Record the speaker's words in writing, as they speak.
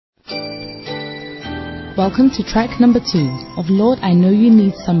Welcome to track number 2 of Lord, I Know You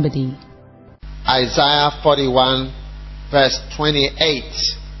Need Somebody. Isaiah 41 verse 28.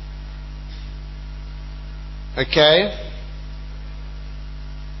 Okay?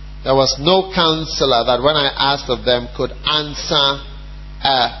 There was no counselor that when I asked of them could answer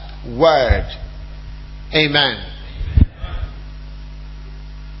a word. Amen.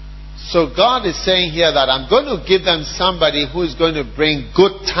 So God is saying here that I'm going to give them somebody who is going to bring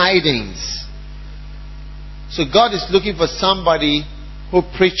good tidings. So God is looking for somebody who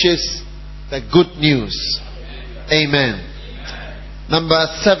preaches the good news. Amen. Number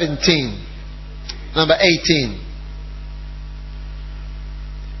 17. Number 18.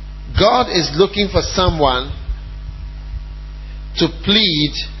 God is looking for someone to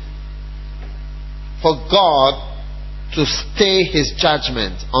plead for God to stay His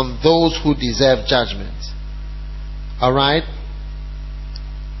judgment on those who deserve judgment. Alright?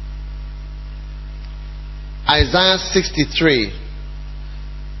 Isaiah 63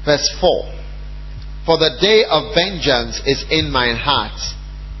 verse 4. For the day of vengeance is in my heart,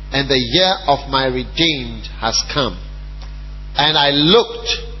 and the year of my redeemed has come. And I looked,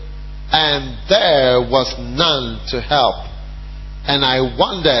 and there was none to help, and I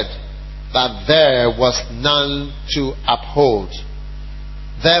wondered that there was none to uphold.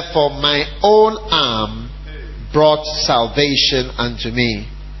 Therefore my own arm brought salvation unto me,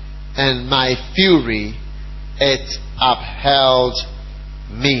 and my fury it upheld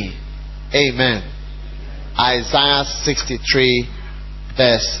me. Amen. Isaiah 63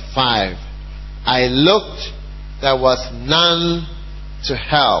 verse 5. I looked, there was none to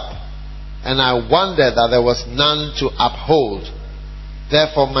help, and I wondered that there was none to uphold.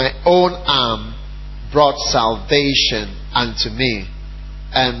 Therefore my own arm brought salvation unto me,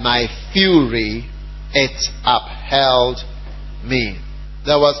 and my fury it upheld me.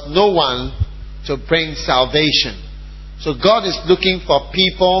 There was no one to bring salvation. So God is looking for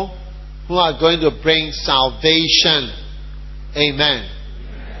people who are going to bring salvation. Amen.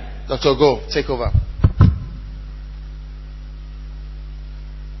 Dr. Go, take over.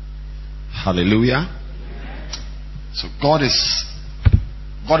 Hallelujah. So God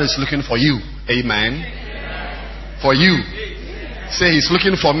is looking for you. Amen. For you. Say He's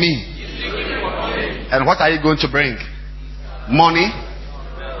looking for me. And what are you going to bring? Money?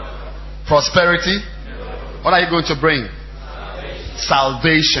 Prosperity? What are you going to bring?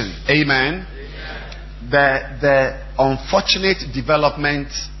 Salvation. Amen. The unfortunate development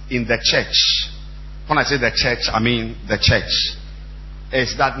in the church, when I say the church, I mean the church,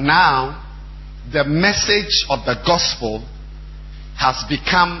 is that now the message of the gospel has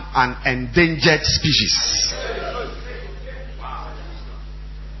become an endangered species.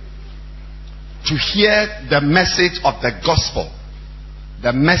 To hear the message of the gospel,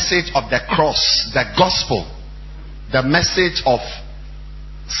 the message of the cross, the gospel, the message of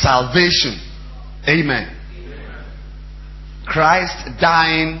salvation. Amen. Christ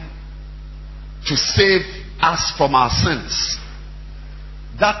dying to save us from our sins.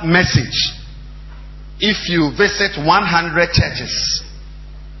 That message, if you visit 100 churches,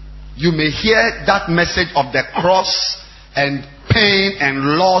 you may hear that message of the cross and pain and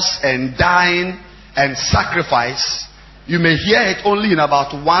loss and dying and sacrifice. You may hear it only in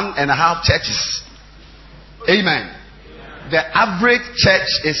about 1.5 churches. Amen. The average church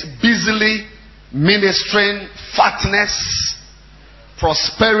is busily ministering fatness,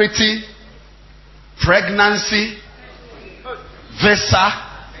 prosperity, pregnancy, visa,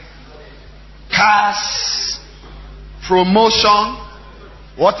 cars, promotion.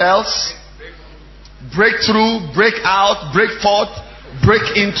 What else? Breakthrough, break out, break forth,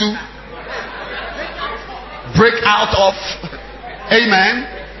 break into, break out of.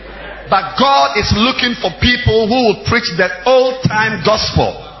 Amen. But God is looking for people who will preach the old time gospel.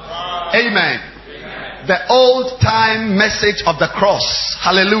 Amen. The old time message of the cross.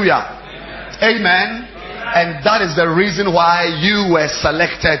 Hallelujah. Amen. And that is the reason why you were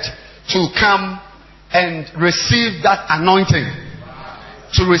selected to come and receive that anointing,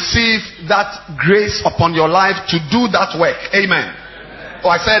 to receive that grace upon your life to do that work. Amen. Oh,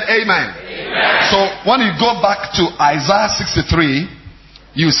 I said amen. So when you go back to Isaiah 63,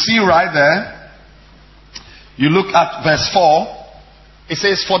 you see right there, you look at verse 4, it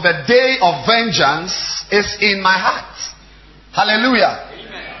says, for the day of vengeance is in my heart. Hallelujah.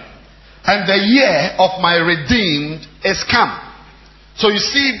 Amen. And the year of my redeemed is come. So you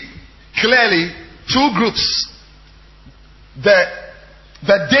see clearly two groups.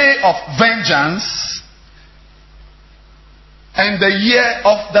 The day of vengeance and the year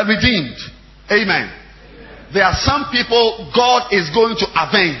of the redeemed. Amen. There are some people God is going to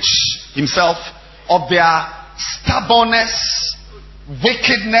avenge Himself of their stubbornness,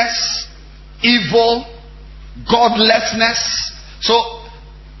 wickedness, evil, godlessness. So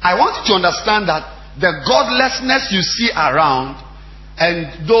I want you to understand that the godlessness you see around,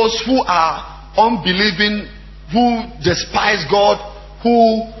 and those who are unbelieving, who despise God,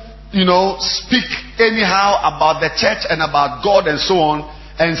 who speak anyhow about the church and about God and so on,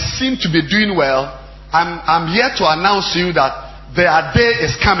 and seem to be doing well, I'm here to announce to you that their day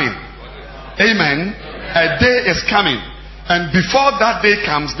is coming. Amen. A day is coming. And before that day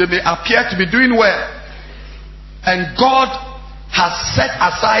comes, they may appear to be doing well. And God has set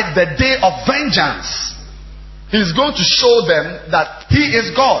aside the day of vengeance. He's going to show them that He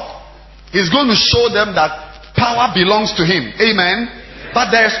is God. He's going to show them that power belongs to Him. Amen.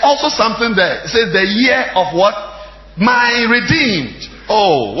 But there is also something there. It says the year of what? My redeemed.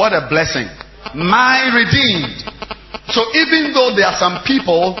 Oh, what a blessing. My redeemed. So even though there are some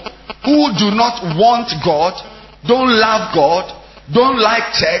people who do not want God, don't love God, don't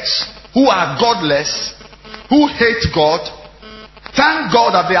like church, who are godless, who hate God, thank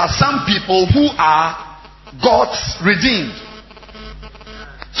God that there are some people who are God's redeemed.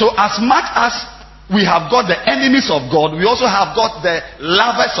 So as much as we have got the enemies of God, we also have got the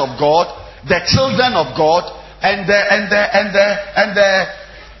lovers of God, the children of God, and the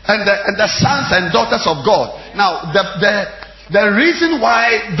sons and daughters of God. Now, the reason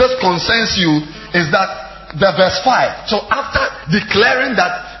why this concerns you is that the verse 5. So after declaring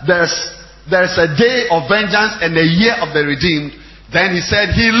that there's a day of vengeance and a year of the redeemed, then he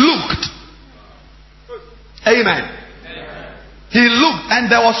said he looked. Amen. He looked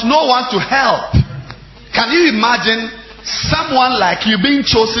and there was no one to help. Can you imagine someone like you being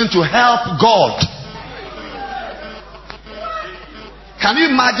chosen to help God? Can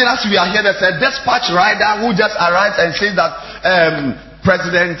you imagine, as we are here, there's a dispatch rider who just arrived and says that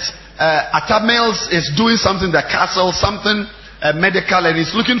President Atta Mills is doing something in the castle, something medical, and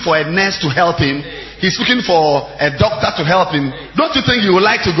he's looking for a nurse to help him. He's looking for a doctor to help him. Don't you think you would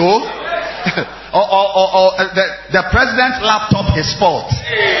like to go? or the president's laptop is fault,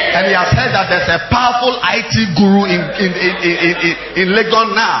 and he has heard that there's a powerful IT guru in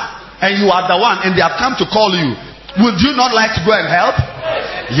Legon now, and you are the one, and they have come to call you. Would you not like to go and help?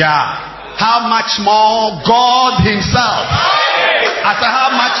 Yeah. How much more God Himself? I said,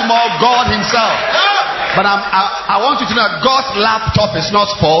 how much more God Himself? But I want you to know that God's laptop is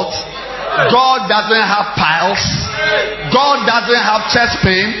not fault. God doesn't have piles. God doesn't have chest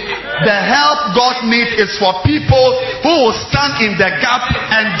pain. The help God needs is for people who will stand in the gap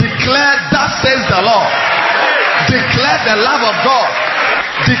and declare, "Thus says the Lord." Declare the love of God.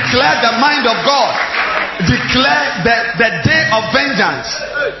 Declare the mind of God. Declare the day of vengeance.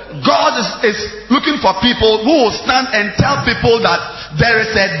 God is looking for people who will stand and tell people that there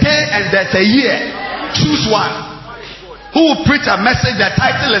is a day and there's a year. Choose one. Who will preach a message? The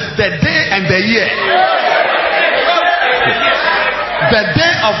title is The Day and the Year. The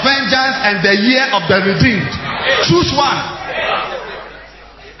day of vengeance and the year of the redeemed. Choose one.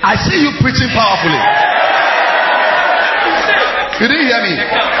 I see you preaching powerfully. You didn't hear me?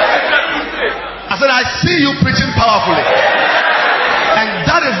 I said, I see you preaching powerfully. And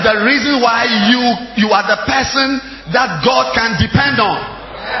that is the reason why you are the person that God can depend on.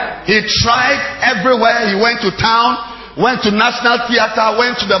 He tried everywhere. He went to town, went to National Theatre,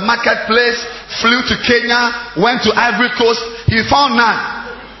 went to the marketplace, flew to Kenya, went to Ivory Coast. He found none.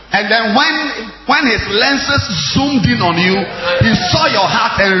 And then when his lenses zoomed in on you, he saw your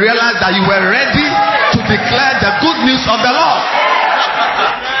heart and realized that you were ready to declare the good news of the Lord.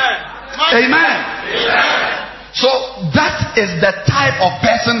 Amen. So that is the type of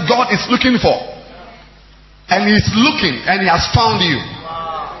person God is looking for. And He's looking and He has found you.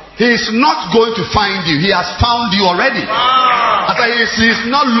 He is not going to find you. He has found you already. He is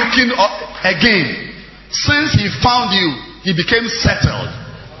not looking again. Since He found you, He became settled.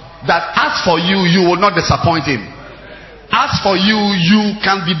 That as for you, you will not disappoint Him. As for you, you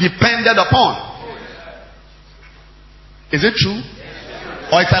can be depended upon. Is it true?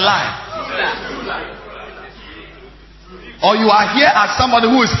 Or it's a lie? Or you are here as somebody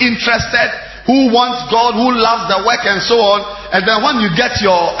who is interested, who wants God, who loves the work and so on, and then when you get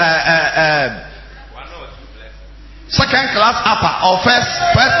your second class upper or first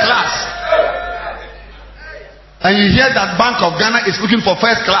class, and you hear that Bank of Ghana is looking for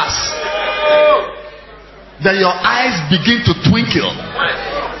first class, then your eyes begin to twinkle.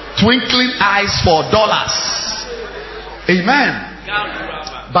 Twinkling eyes for dollars. Amen.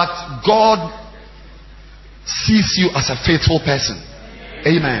 But God sees you as a faithful person.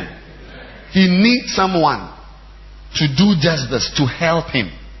 Amen. He needs someone to do just this, to help him.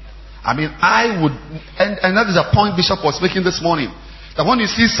 I mean, I would, and that is a point Bishop was making this morning. That when you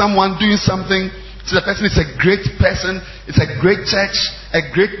see someone doing something, so the person is a great person, it's a great church, a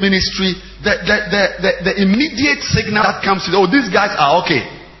great ministry, the immediate signal that comes to, oh, these guys are okay.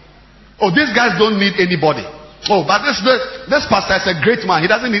 Oh, these guys don't need anybody. Oh, but this pastor is a great man, he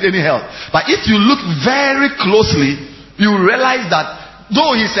doesn't need any help. But if you look very closely, you realize that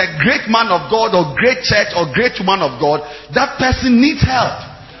though he's a great man of God or great church or great woman of God, that person needs help.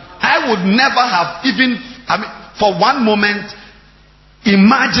 I would never have even, for one moment,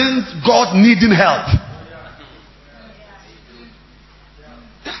 imagined God needing help.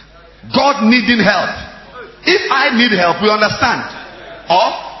 God needing help. If I need help, we understand.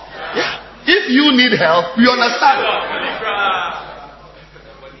 Or, if you need help, we understand.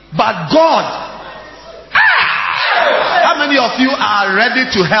 But God, how many of you are ready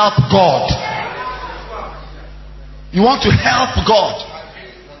to help God? You want to help God?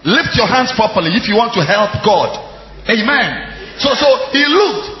 Lift your hands properly if you want to help God. Amen. So he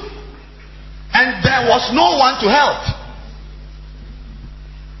looked, and there was no one to help.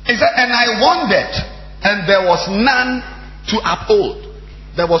 He said, and I wondered, and there was none to uphold.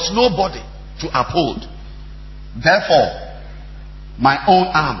 There was nobody to uphold. Therefore, my own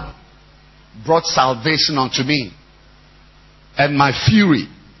arm brought salvation unto me, and my fury,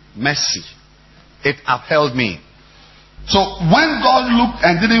 mercy, it upheld me. So when God looked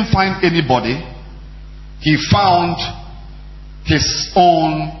and didn't find anybody, he found his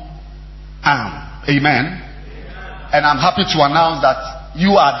own arm. Amen. And I'm happy to announce that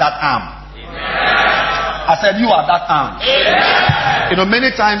you are that arm. I said you are that arm. You know, many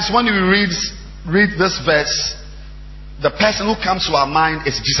times when we read this verse, the person who comes to our mind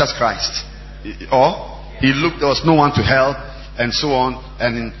is Jesus Christ. Or he looked, there was no one to help, and so on,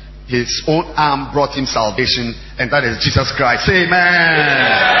 and his own arm brought him salvation, and that is Jesus Christ. Say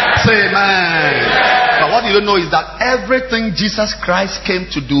amen. Say amen. But what you don't know is that everything Jesus Christ came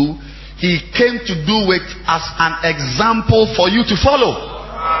to do, he came to do it as an example for you to follow.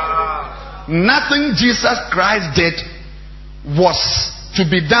 Nothing Jesus Christ did was to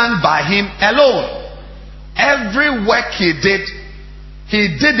be done by him alone. Every work he did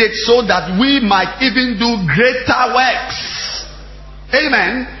it so that we might even do greater works.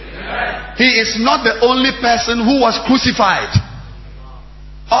 Amen. He is not the only person who was crucified.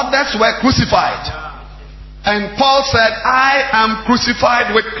 Others were crucified. And Paul said, I am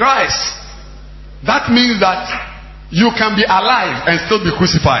crucified with Christ. That means that you can be alive and still be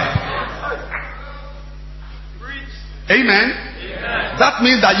crucified. Amen. That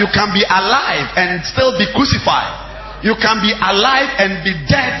means that you can be alive and still be crucified. You can be alive and be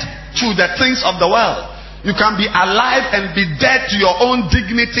dead to the things of the world. You can be alive and be dead to your own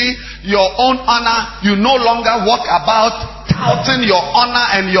dignity, your own honor. You no longer walk about touting your honor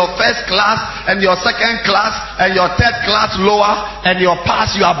and your first class and your second class and your third class lower and your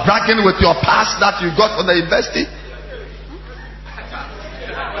pass. You are bragging with your pass that you got from the university.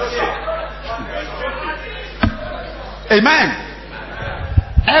 Amen.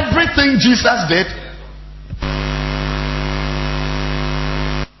 Everything Jesus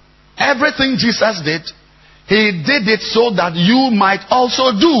did, he did it so that you might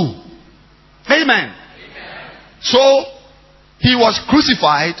also do. Amen. So, he was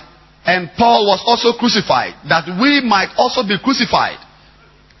crucified, and Paul was also crucified, that we might also be crucified.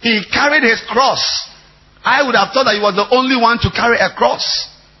 He carried his cross. I would have thought that he was the only one to carry a cross.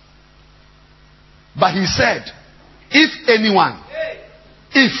 But he said, if anyone,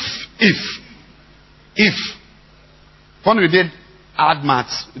 if, when we did add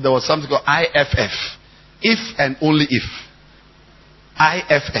maths, there was something called IFF. If and only if.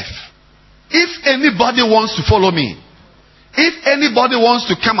 IFF. If anybody wants to follow me, if anybody wants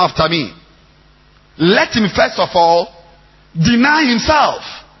to come after me, let him first of all deny himself.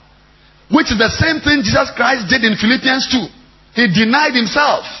 Which is the same thing Jesus Christ did in Philippians 2. He denied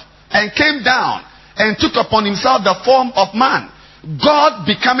himself and came down and took upon himself the form of man. God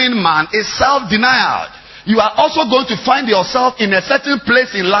becoming man is self-denial. You are also going to find yourself in a certain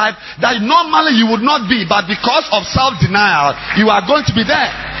place in life that normally you would not be, but because of self-denial, you are going to be there.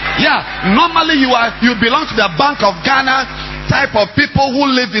 Yeah, normally you belong to the Bank of Ghana type of people who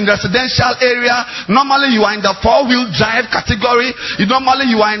live in residential area. Normally you are in the four-wheel drive category. Normally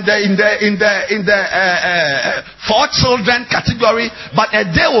you are in the 4 children category. But a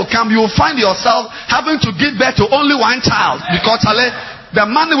day will come, you will find yourself having to give birth to only one child, because the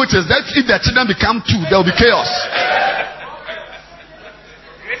money which is there, if the children become 2, there will be chaos.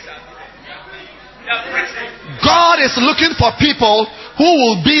 God is looking for people who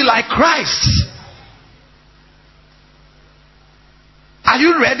will be like Christ. Are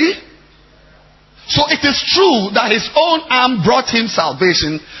you ready? So it is true that his own arm brought him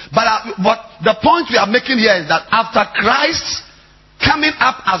salvation. But the point we are making here is that after Christ coming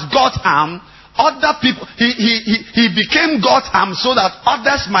up as God's arm, other people, he became God's arm so that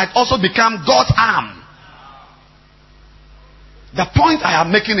others might also become God's arm. The point I am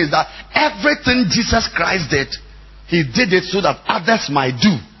making is that everything Jesus Christ did, he did it so that others might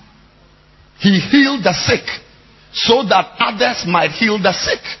do. He healed the sick so that others might heal the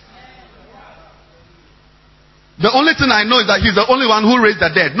sick. The only thing I know is that he's the only one who raised the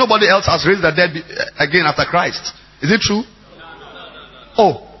dead. Nobody else has raised the dead again after Christ. Is it true?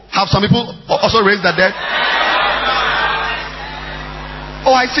 Oh, have some people also raised the dead?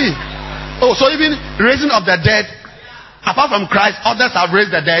 Oh, I see. Oh, so even raising of the dead, apart from Christ, others have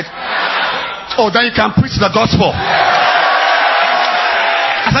raised the dead. Oh, then you can preach the gospel.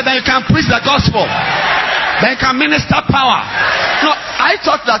 I said, then you can preach the gospel. Then you can minister power. No, I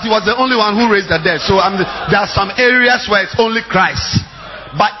thought that he was the only one who raised the dead. So there are some areas where it's only Christ.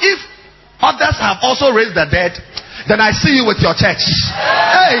 But if others have also raised the dead, then I see you with your church.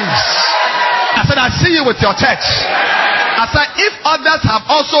 Hey! I said, I see you with your church. I said, if others have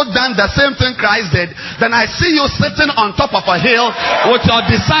also done the same thing Christ did, then I see you sitting on top of a hill with your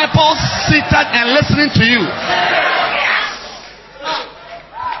disciples seated and listening to you.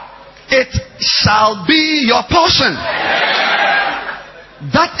 It shall be your portion.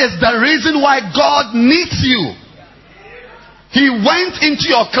 That is the reason why God needs you. He went into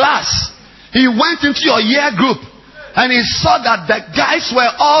your class. He went into your year group. And he saw that the guys were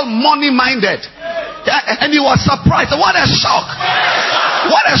all money-minded. And he was surprised. What a shock.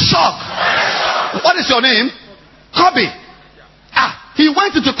 What a shock. What is your name? Kobe. He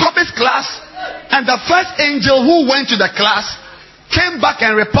went into Kobe's class. And the first angel who went to the class came back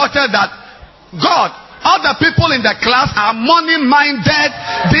and reported that God, all the people in the class are money-minded.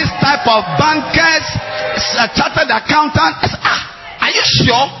 This type of bankers, chartered accountants. Are you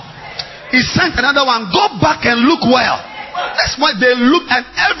sure? He sent another one. Go back and look well. That's why they looked, and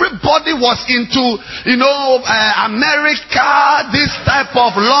everybody was into, America, this type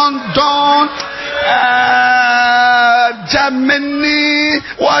of London, Germany,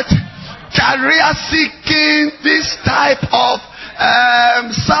 career seeking, this type of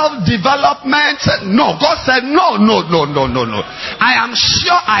self-development. No, God said no. I am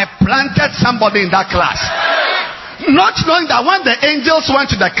sure I planted somebody in that class. Not knowing that when the angels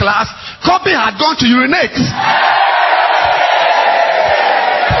went to the class, Kobe had gone to urinate.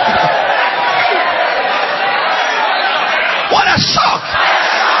 What a shock!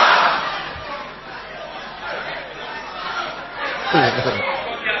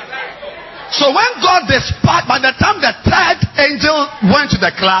 So when God dispatched, by the time the third angel went to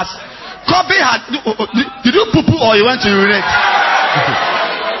the class, Kobe had... Did you poo-poo or you went to urinate?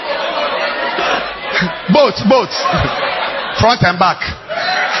 Both. Front and back.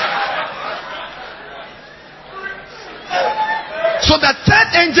 So the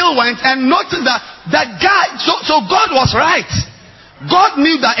third angel went and noticed that the guy... So God was right. God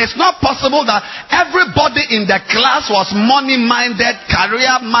knew that it's not possible that everybody in the class was money-minded,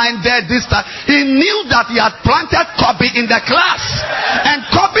 career-minded, this, that. He knew that he had planted Kobe in the class. And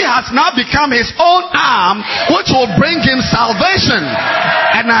Kobe has now become his own arm, which will bring him salvation.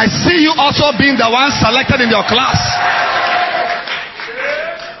 And I see you also being the one selected in your class.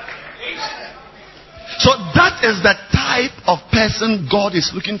 So that is the type of person God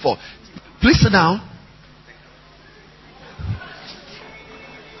is looking for. Please sit down.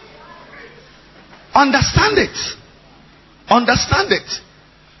 Understand it.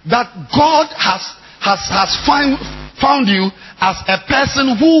 That God has found you as a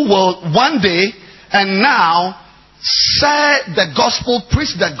person who will one day and now share the gospel,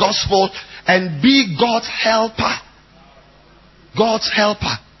 preach the gospel, and be God's helper. God's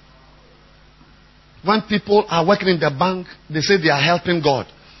helper. When people are working in the bank, they say they are helping God.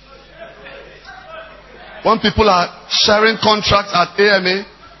 When people are sharing contracts at AMA,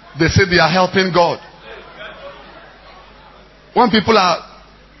 they say they are helping God. When people are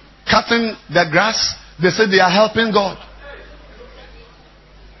cutting the grass, they say they are helping God.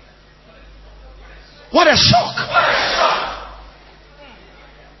 What a shock!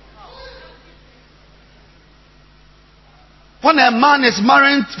 When a man is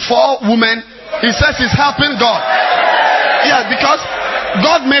marrying 4 women, he says he's helping God. Yeah, because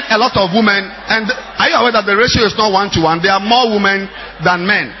God made a lot of women, and are you aware that the ratio is not 1-to-1? There are more women than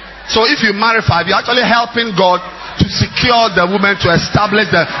men. So if you marry 5, you're actually helping God to secure the woman, to establish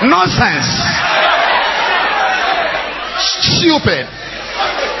the nonsense. Stupid.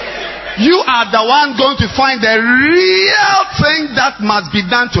 You are the one going to find the real thing that must be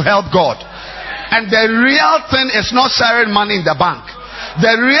done to help God. And the real thing is not sharing money in the bank.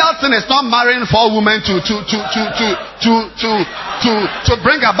 The real thing is not marrying 4 women to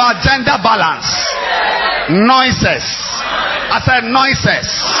bring about gender balance. Noises. I said noises.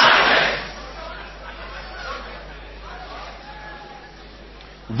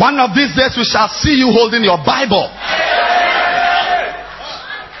 One of these days we shall see you holding your Bible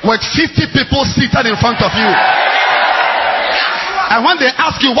with 50 people seated in front of you. And when they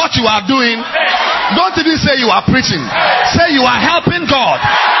ask you what you are doing, don't even say you are preaching. Say you are helping God.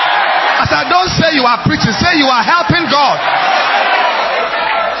 I said, don't say you are preaching. Say you are helping God.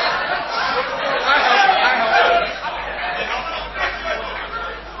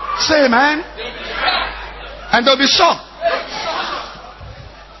 Say amen. And they'll be shocked.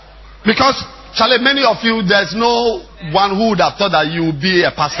 Because, Charlie, many of you, there's no one who would have thought that you would be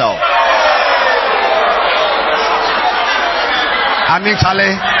a pastor. I mean,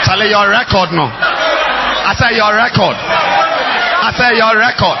 Charlie, your record, no. I say your record. I say your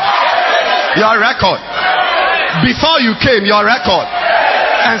record. Your record. Before you came, your record.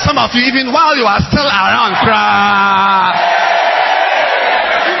 And some of you, even while you are still around, cry.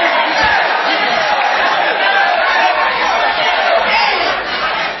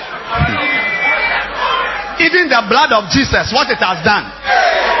 Even the blood of Jesus, what it has done.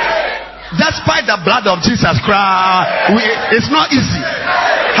 Despite the blood of Jesus Christ, it's not easy.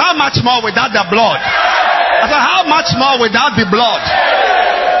 How much more without the blood? I said, how much more without the blood?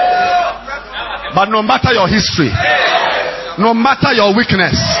 But no matter your history, no matter your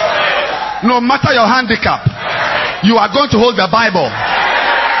weakness, no matter your handicap, you are going to hold the Bible.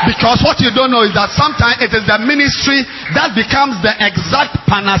 Because what you don't know is that sometimes it is the ministry that becomes the exact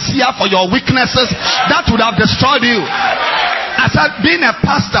panacea for your weaknesses that would have destroyed you. I said, being a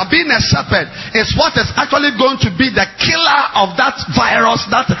pastor, being a shepherd is what is actually going to be the killer of that virus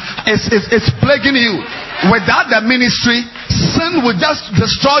that is plaguing you. Without the ministry, sin will just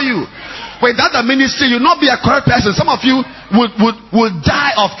destroy you. Without the ministry, you'll not be a correct person. Some of you would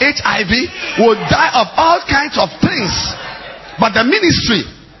die of HIV, would die of all kinds of things. But the ministry,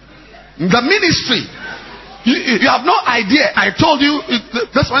 you have no idea. I told you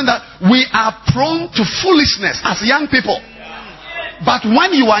this one that we are prone to foolishness as young people. But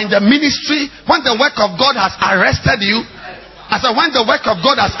when you are in the ministry, when the work of God has arrested you, when the work of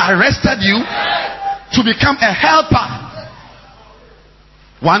God has arrested you to become a helper,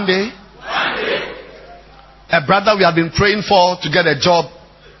 one day, a brother we have been praying for to get a job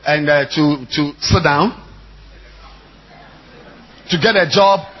and to sit down, to get a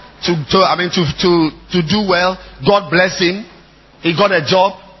job. To do well. God bless him. He got a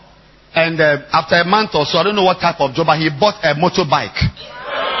job, and after a month or so, I don't know what type of job, but he bought a motorbike.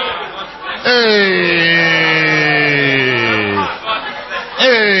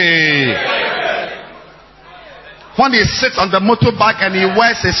 Hey. When he sits on the motorbike and he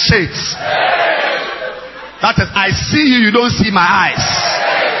wears his shades, that is, I see you, you don't see my eyes.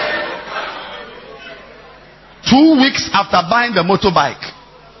 2 weeks after buying the motorbike,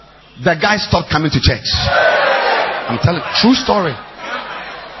 the guy stopped coming to church. I'm telling you, true story.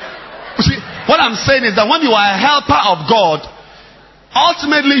 You see, what I'm saying is that when you are a helper of God,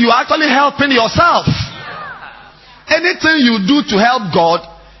 ultimately you are actually helping yourself. Anything you do to help God,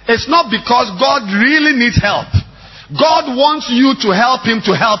 it's not because God really needs help. God wants you to help him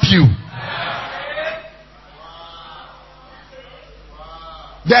to help you.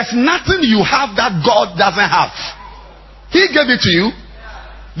 There's nothing you have that God doesn't have. He gave it to you.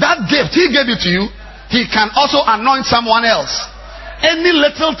 That gift, he gave it to you. He can also anoint someone else. Any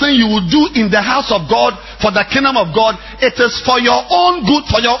little thing you will do in the house of God, for the kingdom of God, it is for your own good,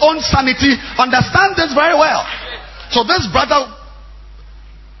 for your own sanity. Understand this very well. So this brother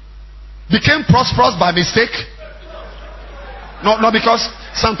became prosperous by mistake. No, because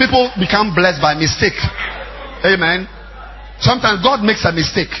some people become blessed by mistake. Amen. Sometimes God makes a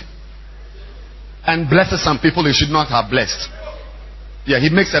mistake and blesses some people he should not have blessed. Yeah, he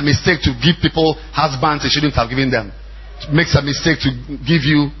makes a mistake to give people husbands he shouldn't have given them. He makes a mistake to give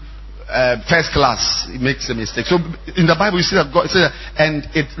you first class. He makes a mistake. So in the Bible you see that God said, and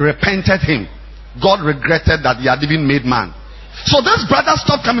it repented him. God regretted that he had even made man. So this brother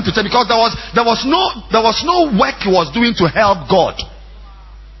stopped coming to church because there was no work he was doing to help God.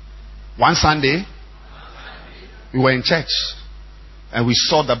 One Sunday, we were in church and we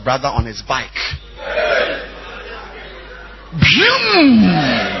saw the brother on his bike.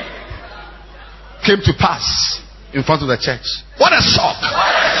 Came to pass in front of the church. What a shock!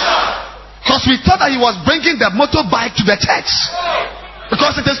 Because we thought that he was bringing the motorbike to the church.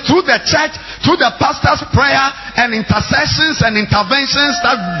 Because it is through the church, through the pastor's prayer and intercessions and interventions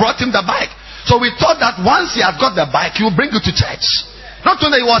that brought him the bike. So we thought that once he had got the bike, he would bring it to church. Not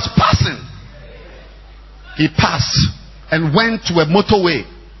when he was passing. He passed and went to a motorway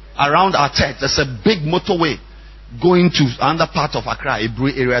around our church. There's a big motorway going to another part of Accra,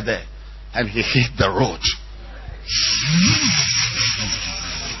 Ibri area there. And he hit the road.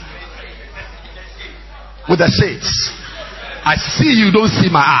 With the shades. I see you, don't see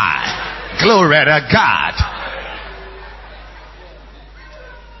my eye. Glory to God.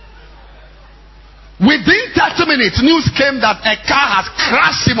 Within 30 minutes, news came that a car has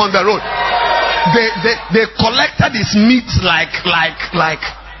crashed him on the road. They collected his meat like.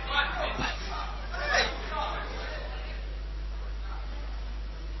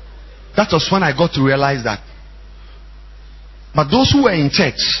 That was when I got to realize that. But those who were in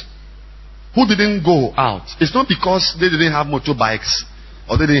church, who didn't go out, it's not because they didn't have motorbikes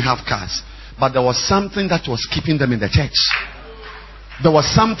or they didn't have cars, but there was something that was keeping them in the church. There was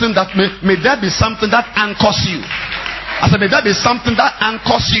something that may there be something that anchors you. I said, may there be something that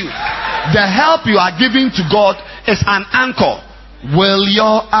anchors you. The help you are giving to God is an anchor. Will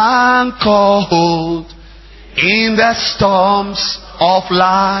your anchor hold in the storms of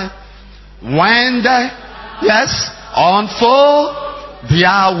life? When they, unfold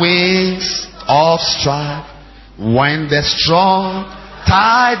their wings of strife. When the strong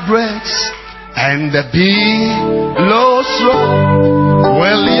tide breaks and the billows roll,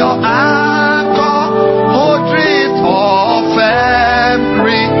 will your anchor hold it or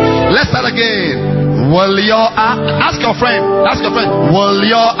firmly? Let's start again. Will your ask your friend, will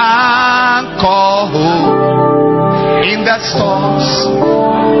your anchor hold in the storms?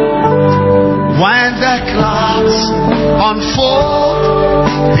 When the clouds unfold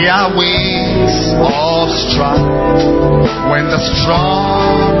their wings of strife, when the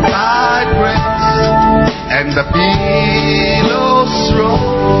strong tide breaks and the billows roll,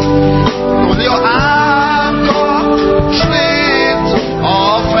 will your anchor drift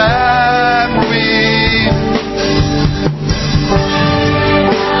off and reef?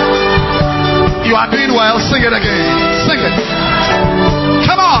 You are doing well. Sing it again. Sing it.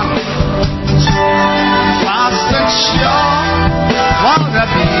 Come on. Fast and sure, while the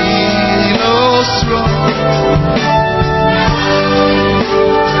billows roll.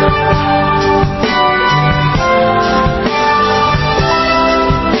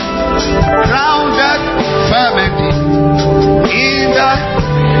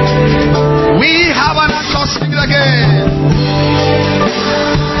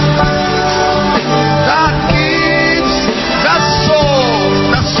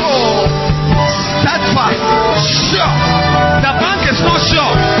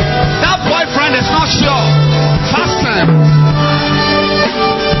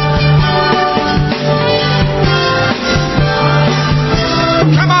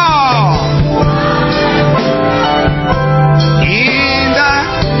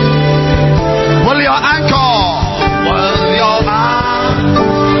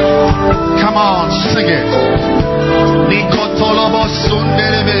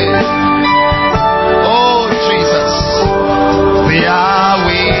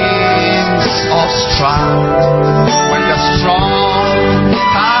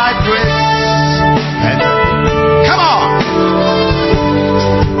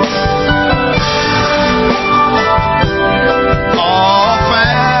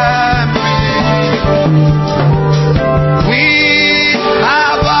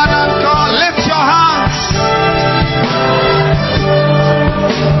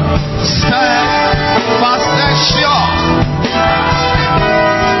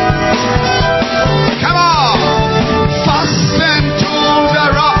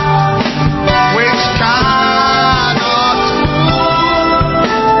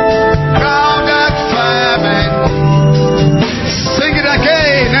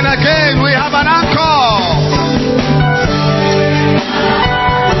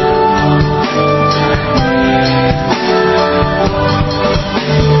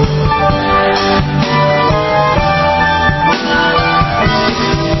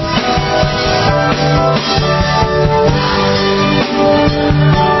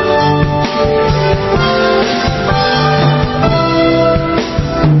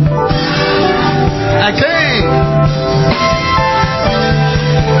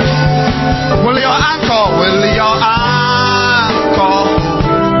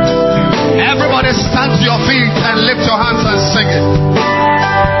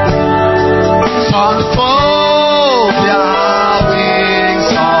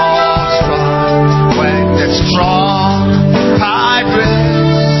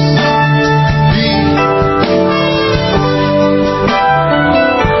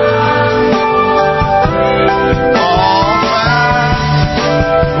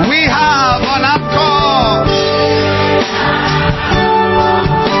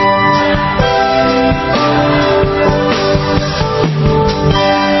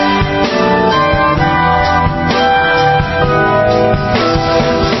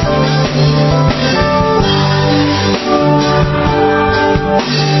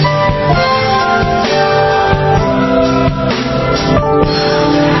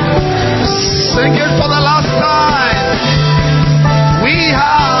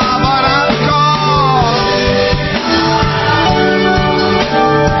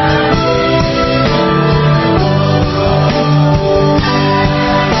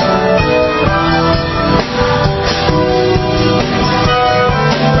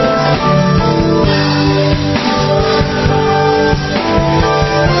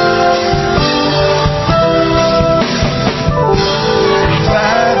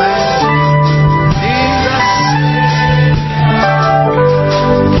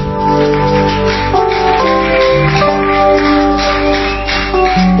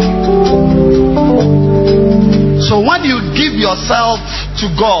 yourself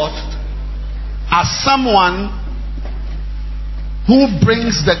to God as someone who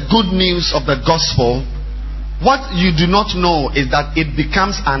brings the good news of the gospel, what you do not know is that it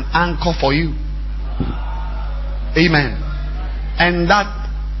becomes an anchor for you. Amen. And that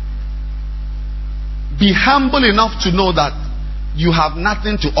be humble enough to know that you have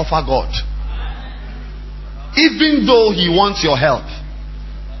nothing to offer God, even though He wants your help.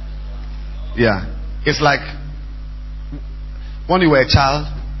 Yeah. It's like when you were a child,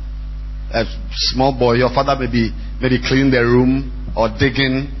 a small boy, your father maybe cleaning the room or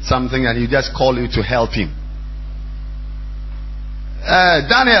digging something, and he just call you to help him.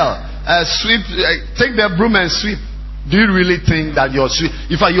 Daniel, sweep, take the broom and sweep. Do you really think that you're sweep?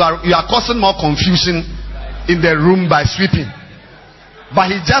 In fact, you are causing more confusion in the room by sweeping. But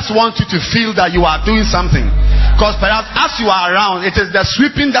he just wants you to feel that you are doing something. Because perhaps as you are around, it is the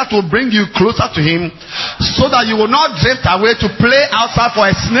sweeping that will bring you closer to him, so that you will not drift away to play outside for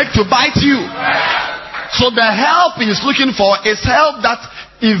a snake to bite you. So the help he is looking for is help that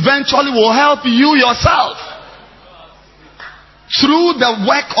eventually will help you yourself. Through the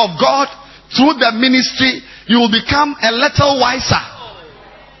work of God, through the ministry, you will become a little wiser.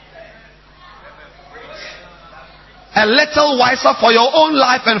 A little wiser for your own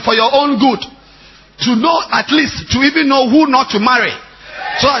life and for your own good. To know, at least, to even know who not to marry.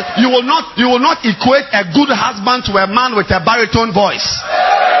 So you will not equate a good husband to a man with a baritone voice.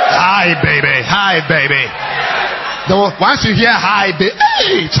 Hi baby, hi baby. Once you hear hi baby,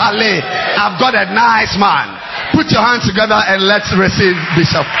 hey Charlie, I've got a nice man. Put your hands together and let's receive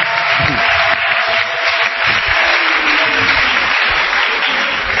Bishop.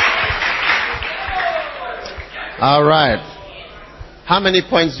 All right. How many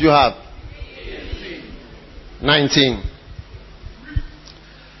points do you have? 19.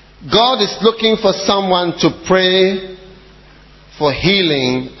 God is looking for someone to pray for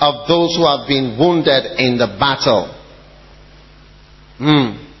healing of those who have been wounded in the battle.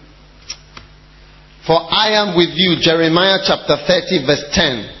 For I am with you, Jeremiah chapter 30 verse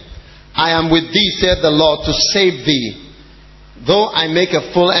 10. I am with thee, saith the Lord, to save thee. Though I make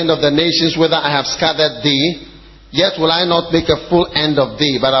a full end of the nations whither I have scattered thee, yet will I not make a full end of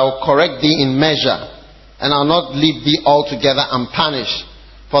thee, but I will correct thee in measure, and I will not leave thee altogether unpunished.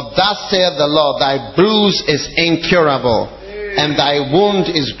 For thus saith the Lord, thy bruise is incurable, and thy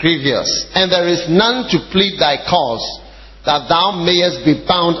wound is grievous, and there is none to plead thy cause, that thou mayest be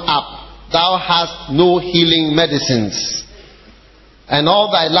bound up. Thou hast no healing medicines, and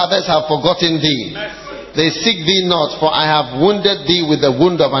all thy lovers have forgotten thee. They seek thee not, for I have wounded thee with the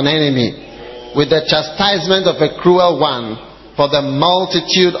wound of an enemy, with the chastisement of a cruel one, for the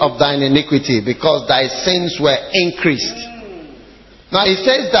multitude of thine iniquity, because thy sins were increased. Now he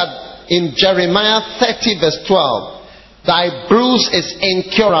says that in Jeremiah 30 verse 12, thy bruise is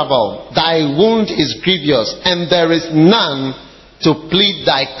incurable, thy wound is grievous, and there is none to plead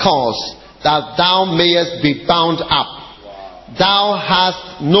thy cause, that thou mayest be bound up. Thou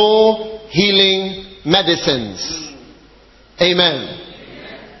hast no healing medicines. Amen.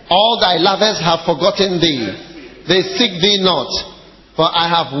 All thy lovers have forgotten thee. They seek thee not. For I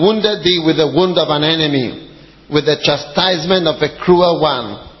have wounded thee with the wound of an enemy, with the chastisement of a cruel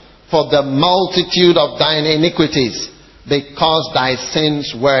one, for the multitude of thine iniquities, because thy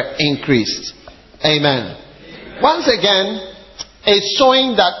sins were increased. Amen. Once again, it's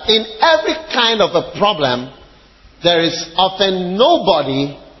showing that in every kind of a problem, there is often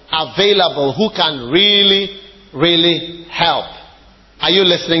nobody available who can really help. Are you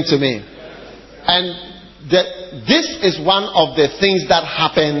listening to me? And this is one of the things that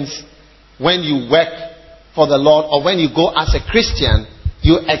happens when you work for the Lord, or when you go as a Christian.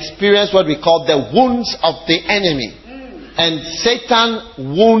 You experience what we call the wounds of the enemy. And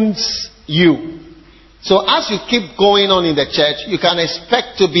Satan wounds you. So as you keep going on in the church, you can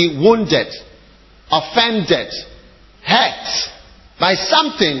expect to be wounded, offended, hurt by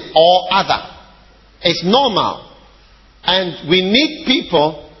something or other. It's normal. And we need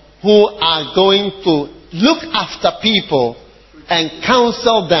people who are going to look after people and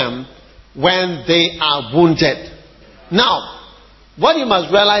counsel them when they are wounded. Now, what you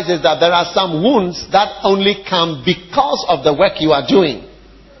must realize is that there are some wounds that only come because of the work you are doing.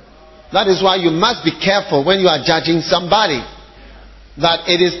 That is why you must be careful when you are judging somebody. That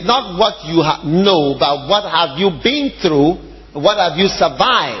it is not what you know, but what have you been through, what have you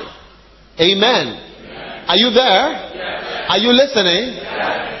survived. Amen. Are you there? Yes. Are you listening?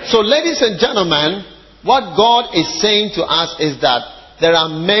 Yes. So ladies and gentlemen, what God is saying to us is that there are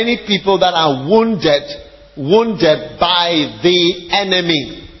many people that are wounded by the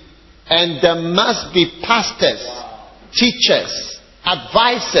enemy. And there must be pastors, teachers,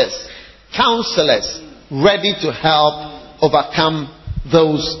 advisors, counselors, ready to help overcome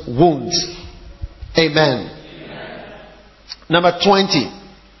those wounds. Amen. Number 20.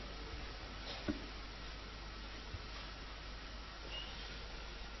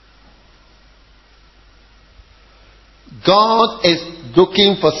 God is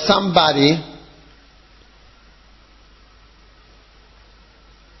looking for somebody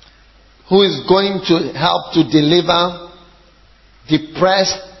who is going to help to deliver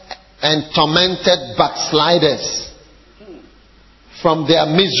depressed and tormented backsliders from their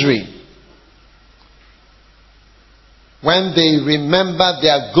misery. When they remember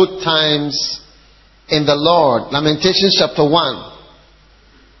their good times in the Lord. Lamentations chapter 1.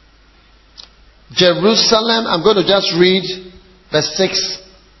 Jerusalem, I'm going to just read verse 6.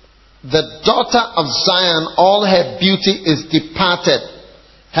 The daughter of Zion, all her beauty is departed.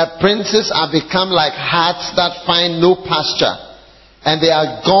 Her princes are become like harts that find no pasture, and they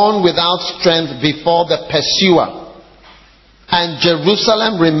are gone without strength before the pursuer. And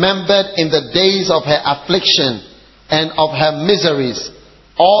Jerusalem remembered in the days of her affliction and of her miseries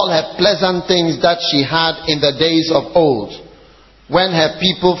all her pleasant things that she had in the days of old, when her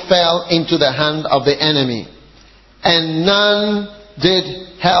people fell into the hand of the enemy, and none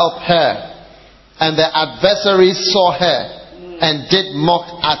did help her, and the adversaries saw her and did mock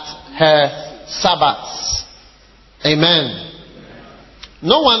at her Sabbaths. Amen.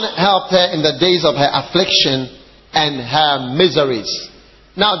 No one helped her in the days of her affliction and her miseries.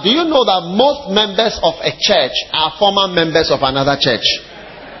 Now, do you know that most members of a church are former members of another church?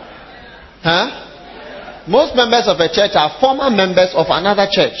 Huh? Most members of a church are former members of another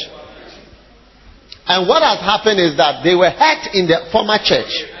church. And what has happened is that they were hurt in the former church,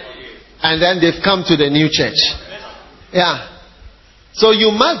 and then they've come to the new church. Yeah. So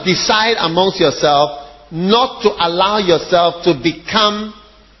you must decide amongst yourself not to allow yourself to become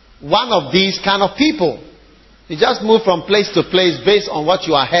one of these kind of people. You just move from place to place based on what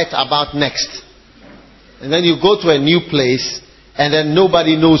you are hurt about next. And then you go to a new place, and then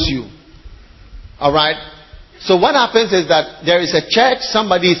nobody knows you. Alright? So what happens is that there is a church,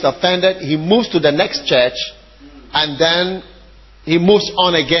 somebody is offended, he moves to the next church, and then he moves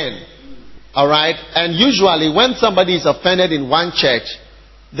on again. Alright? And usually when somebody is offended in one church,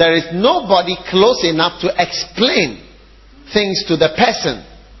 there is nobody close enough to explain things to the person,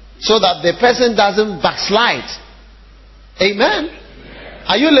 so that the person doesn't backslide. Amen?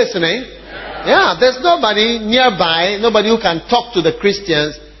 Are you listening? Yeah, there's nobody nearby, nobody who can talk to the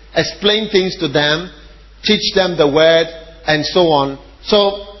Christians, explain things to them, teach them the word, and so on.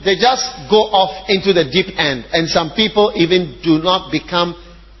 So they just go off into the deep end. And some people even do not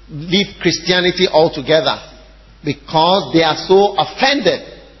leave Christianity altogether, because they are so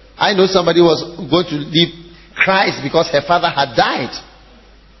offended. I know somebody was going to leave Christ because her father had died.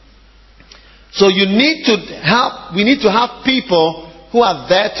 So we need to have people who are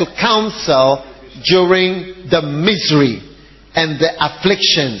there to counsel during the misery and the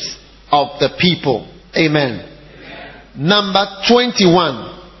afflictions of the people. Amen. Number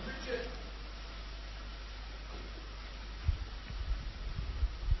 21.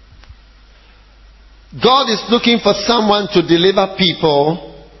 God is looking for someone to deliver people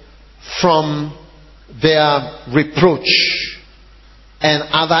from their reproach and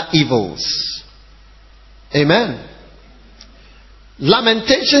other evils. Amen.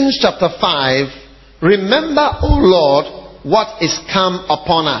 Lamentations chapter 5. Remember, O Lord, what is come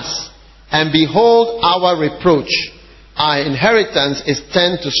upon us, and behold our reproach. Our inheritance is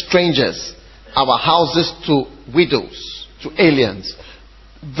turned to strangers, our houses to widows, to aliens.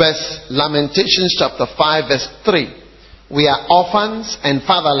 Lamentations chapter 5 verse 3. We are orphans and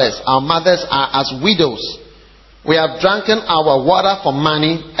fatherless. Our mothers are as widows. We have drunken our water for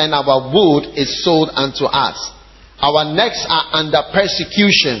money, and our wood is sold unto us. Our necks are under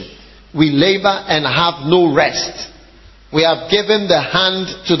persecution. We labor and have no rest. We have given the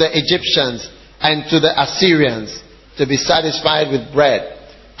hand to the Egyptians and to the Assyrians to be satisfied with bread.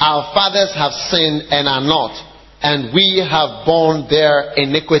 Our fathers have sinned and are not, and we have borne their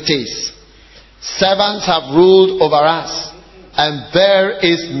iniquities. Servants have ruled over us, and there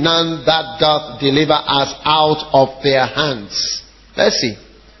is none that doth deliver us out of their hands. Let's see.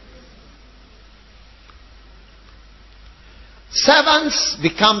 Servants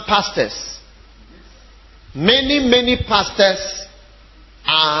become pastors. Many pastors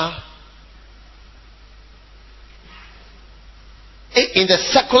are in the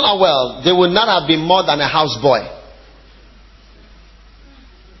secular world. They would not have been more than a houseboy.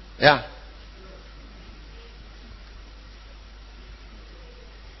 Yeah.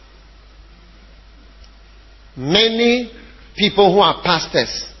 Many people who are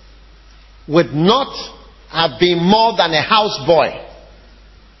pastors would not have been more than a houseboy.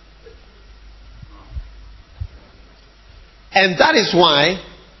 And that is why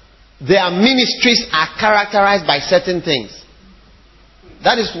their ministries are characterized by certain things.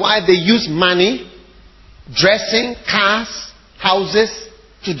 That is why they use money, dressing, cars, houses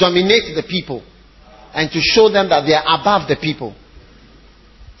to dominate the people and to show them that they are above the people.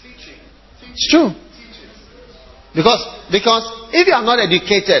 It's true. Because if you are not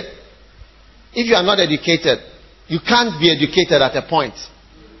educated, you can't be educated at a point.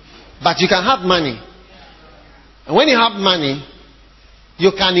 But you can have money. And when you have money,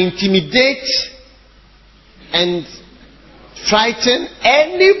 you can intimidate and frighten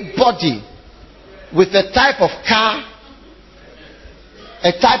anybody with a type of car,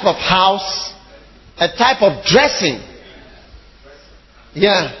 a type of house, a type of dressing.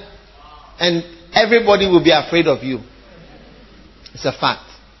 Yeah. And everybody will be afraid of you. It's a fact.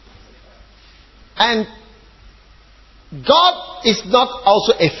 And God is not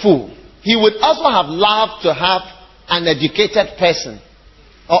also a fool. He would also have loved to have an educated person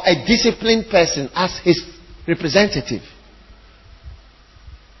or a disciplined person as his representative.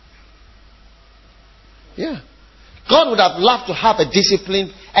 Yeah. God would have loved to have a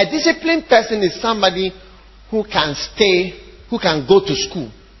disciplined person is somebody who can go to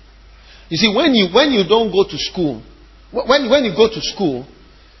school. You see, when you don't go to school, when you go to school,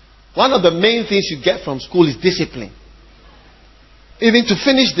 one of the main things you get from school is discipline. Even to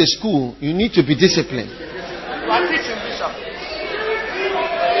finish the school, you need to be disciplined.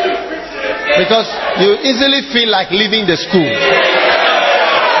 Because you easily feel like leaving the school.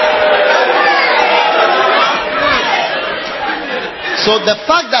 So the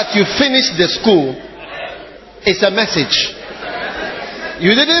fact that you finished the school is a message.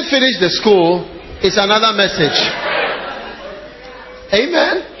 You didn't finish the school, it's another message.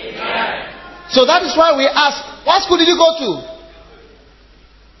 Amen? So that is why we ask, what school did you go to?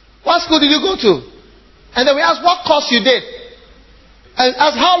 What school did you go to? And then we ask, what course you did? And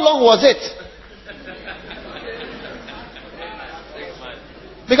ask, how long was it?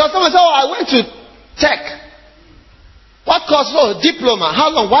 Because someone said, oh, I went to tech. What course? Oh, diploma. How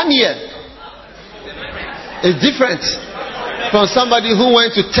long? 1 year. It's different from somebody who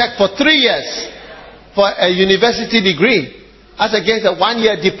went to tech for 3 years for a university degree as against a 1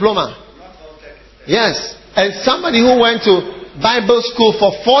 year diploma. Yes. And somebody who went to Bible school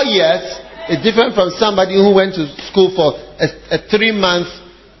for 4 years is different from somebody who went to school for a 3-month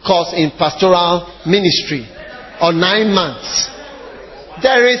course in pastoral ministry or 9 months.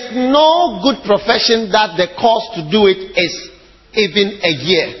 There is no good profession that the cost to do it is even a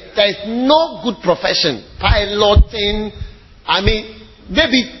year. There is no good profession. Piloting, I mean,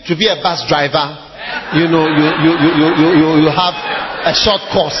 maybe to be a bus driver, you have a short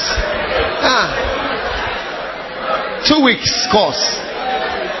course. 2 weeks course.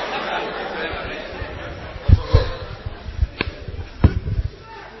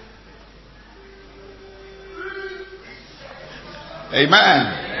 Amen.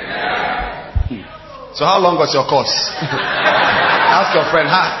 So how long was your course? Ask your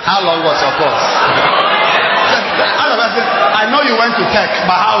friend, how long was your course? I know you went to tech,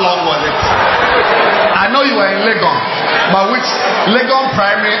 but how long was it? I know you were in Legon, but which Legon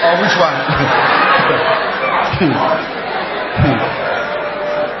primary or which one?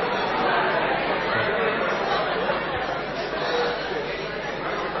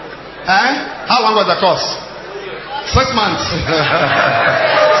 How long was the course? 6 months.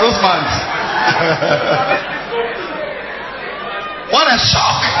 6 months. What a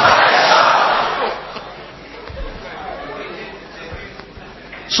shock.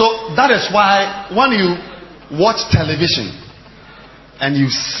 So that is why when you watch television and you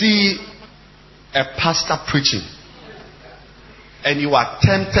see a pastor preaching and you are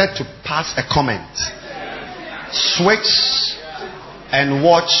tempted to pass a comment, switch and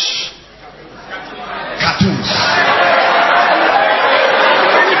watch cartoons.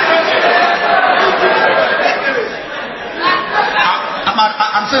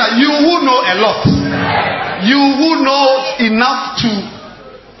 I'm saying that you who know a lot, you who know enough to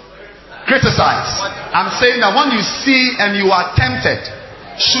criticize, I'm saying that when you see and you are tempted,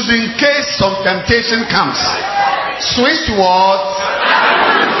 should in case some temptation comes, switch towards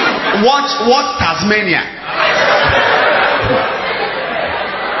watch Tasmania.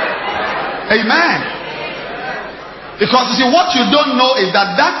 Amen. Because you see, what you don't know is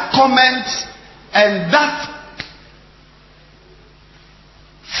that comment and that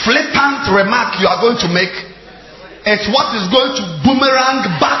flippant remark you are going to make is what is going to boomerang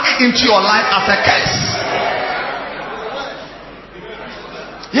back into your life as a curse.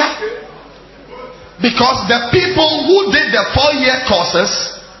 Yeah. Because the people who did the 4-year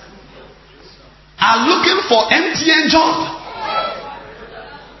courses are looking for MTN job.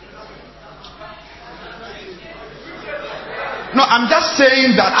 No, I'm just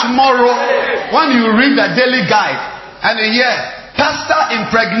saying that tomorrow, when you read the daily guide and you hear pastor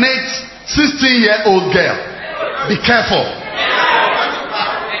impregnates 16-year-old girl, be careful.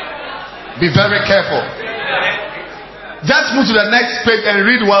 Be very careful. Just move to the next page and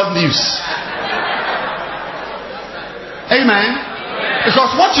read world news. Amen.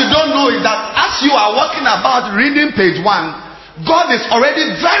 Because what you don't know is that as you are walking about reading page 1, God is already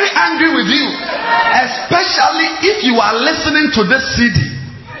very angry with you, especially if you are listening to this CD.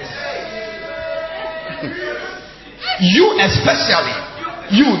 You especially,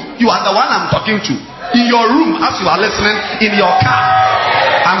 you are the one I'm talking to. In your room, as you are listening, in your car,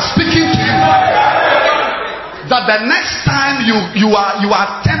 I'm speaking to you. That the next time you are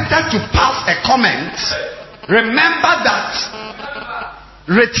tempted to pass a comment, remember that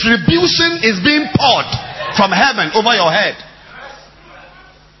retribution is being poured from heaven over your head.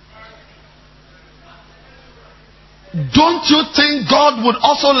 Don't you think God would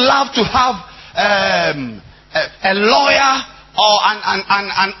also love to have a lawyer or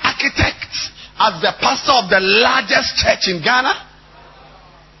an architect as the pastor of the largest church in Ghana?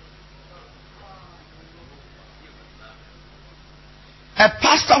 A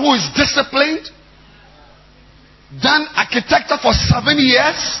pastor who is disciplined, done architecture for 7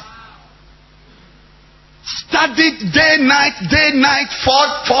 years, studied day night,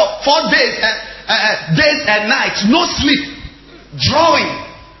 4 days. Days and nights, no sleep, drawing.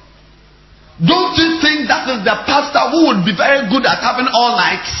 Don't you think that is the pastor who would be very good at having all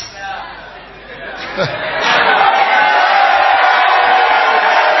nights?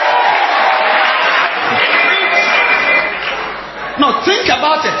 No, think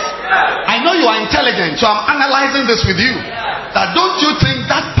about it. I know you are intelligent, so I'm analyzing this with you. That don't you think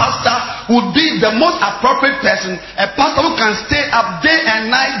that pastor would be the most appropriate person, a pastor who can stay up day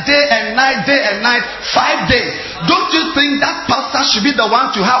and night, 5 days? Don't you think that pastor should be the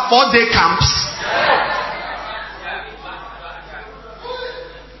one to have 4-day camps?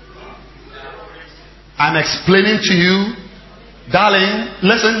 I'm explaining to you, darling,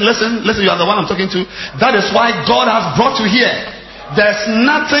 listen, you are the one I'm talking to. That is why God has brought you here. There's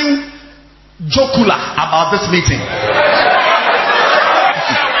nothing jocular about this meeting.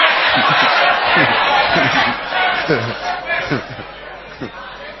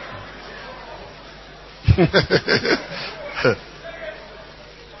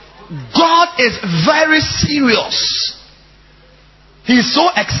 God is very serious. He is so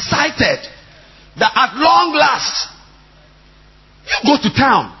excited that at long last, you go to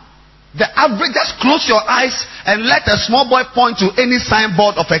town. The average, just close your eyes and let a small boy point to any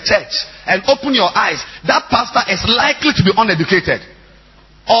signboard of a church and open your eyes. That pastor is likely to be uneducated.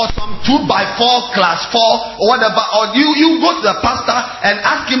 Or some 2x4 class 4 or whatever, or you go to the pastor and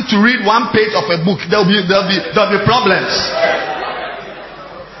ask him to read 1 page of a book. There'll be problems.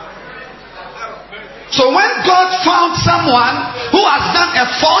 So when God found someone who has done a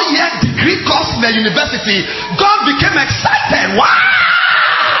 4-year degree course in the university, God became excited. Wow!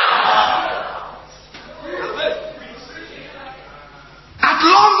 At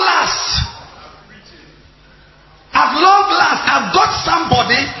long last, I've got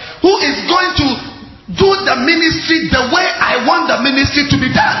somebody who is going to do the ministry the way I want the ministry to be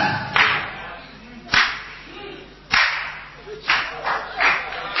done.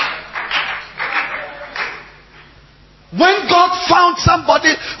 When God found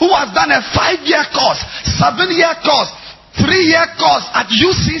somebody who has done a 5-year course, 7-year course, 3-year course at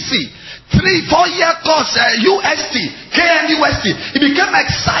UCC, 3-4-year course UST, KNUST, he became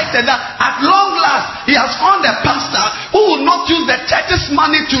excited that at long last he has found a pastor who will not use the church's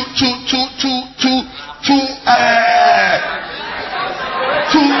money to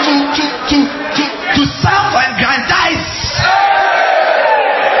self-aggrandize.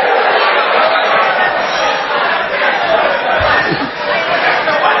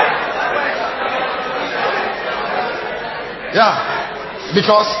 Yeah,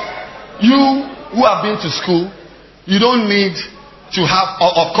 because you who have been to school, you don't need to have.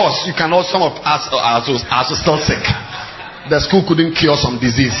 Of course, you can know some of us are still sick. The school couldn't cure some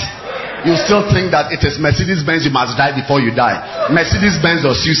disease. You still think that it is Mercedes-Benz, you must die before you die. Mercedes-Benz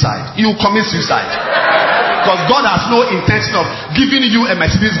or suicide. You commit suicide. Because God has no intention of giving you a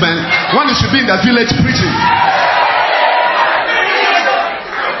Mercedes-Benz when you should be in the village preaching.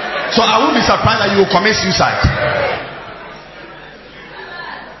 So I won't be surprised that you will commit suicide.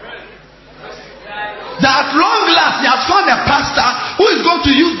 That at long last he has found a pastor who is going to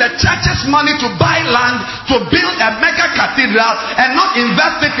use money to buy land, to build a mega cathedral, and not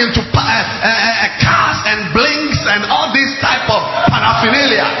invest it into cars and blinks and all this type of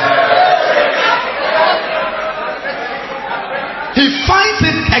paraphernalia. He finds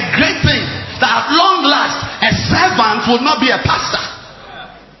it a great thing that at long last a servant will not be a pastor.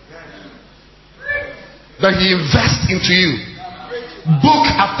 That he invests into you. Book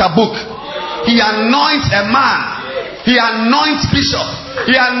after book. He anoints a man. He anoints bishop.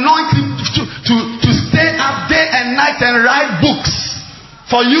 He anoints him to stay up day and night and write books.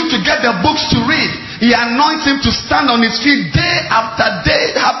 For you to get the books to read. He anoints him to stand on his feet day after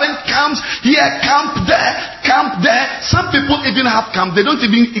day. Having camps here, camp there. Some people even have camp. They don't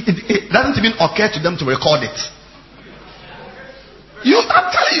even, it doesn't even occur to them to record it. I'm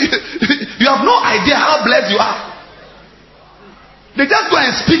telling you, you have no idea how blessed you are. They just go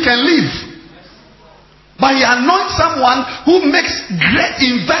and speak and leave. But he anoints someone who makes great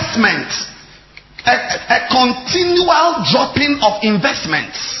investments. A continual dropping of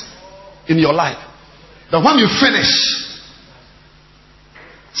investments in your life. That when you finish,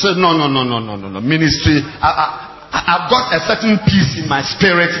 say, no. Ministry, I've got a certain peace in my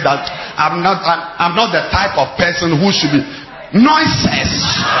spirit that I'm not the type of person who should be noises.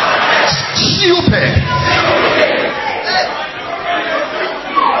 Stupid.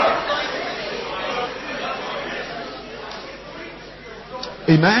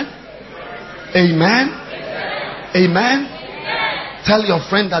 Amen. Tell your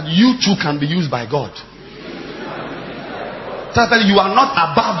friend that you too can be used by God. Tell them you are not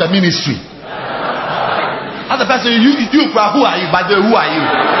above the ministry. Other person, you who are you? By the way, who are you?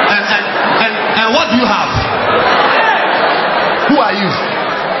 And what do you have? Who are you?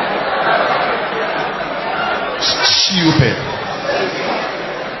 Stupid.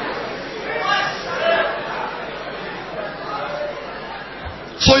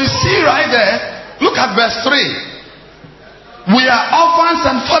 So you see right there, look at verse 3. We are orphans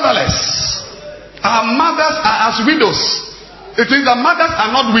and fatherless. Our mothers are as widows. It means the mothers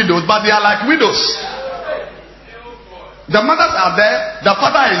are not widows, but they are like widows. The mothers are there, the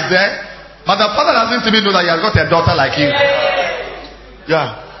father is there, but the father doesn't even know that he has got a daughter like you.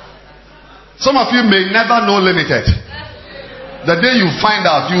 Yeah. Some of you may never know limited. The day you find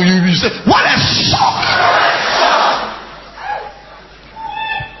out, you say, what a shock!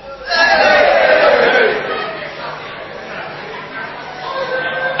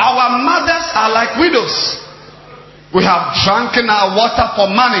 Our mothers are like widows. We have drunken our water for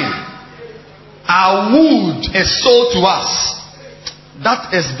money. Our wood is sold to us.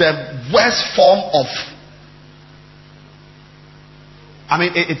 That is the worst form of...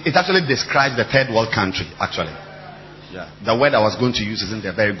 it actually describes the third world country, actually. Yeah. The word I was going to use isn't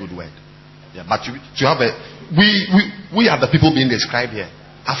a very good word. Yeah, but to have we are the people being described here.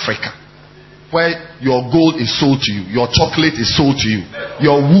 Africa. Where your gold is sold to you, your chocolate is sold to you,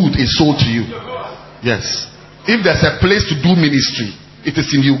 your wood is sold to you. Yes. If there's a place to do ministry, it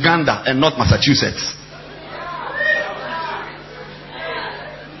is in Uganda and not Massachusetts.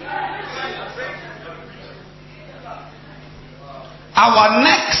 Our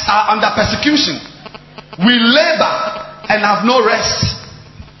necks are under persecution. We labor and have no rest.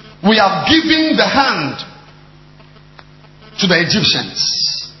 We have given the hand to the Egyptians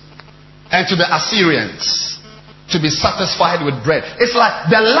and to the Assyrians to be satisfied with bread. It's like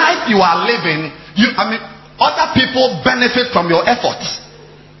the life you are living, other people benefit from your efforts.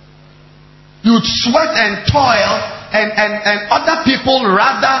 You sweat and toil, and other people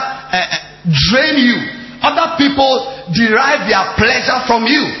rather drain you. Other people derive their pleasure from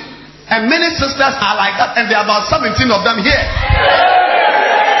you. And many sisters are like that, and there are about 17 of them here.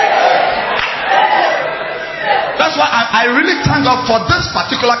 That's why I really thank God for this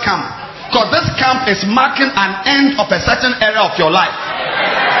particular camp. Because this camp is marking an end of a certain era of your life.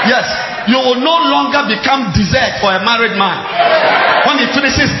 Yes, you will no longer become dessert for a married man. When he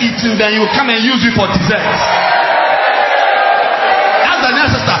finishes eating, then he will come and use you for dessert. Ask the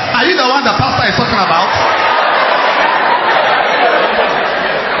next sister, are you the one the pastor is talking about?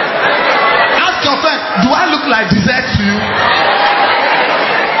 Ask your friend, do I look like dessert to you?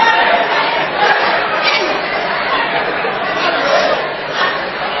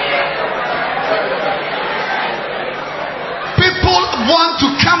 Want to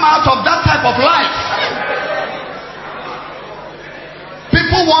come out of that type of life.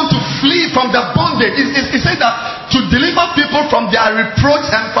 People want to flee from the bondage. It says that to deliver people from their reproach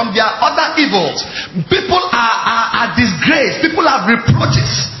and from their other evils. People are disgraced. People have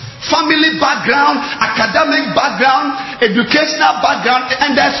reproaches. Family background, academic background, educational background,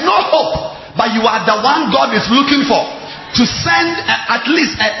 and there's no hope. But you are the one God is looking for. to send at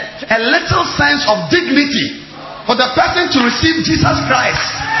least a little sense of dignity for the person to receive Jesus Christ,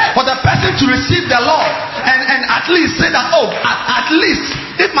 for the person to receive the Lord, and at least say that, oh, at least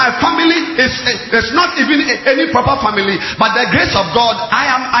if my family is not even any proper family, but the grace of God,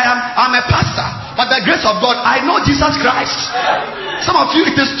 I'm a pastor, but the grace of God, I know Jesus Christ. Some of you,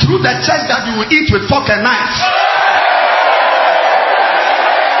 it is through the church that you will eat with fork and knife.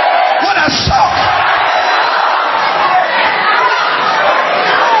 What a shock!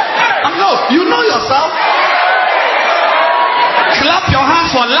 No, you know yourself. Clap your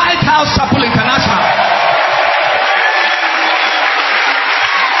hands for Lighthouse Chapel International.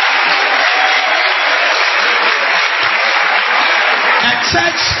 A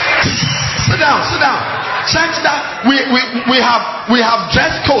church. Sit down. Church that we have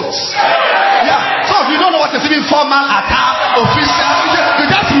dress codes. Yeah. Some of you don't know what is even formal, attire, official. You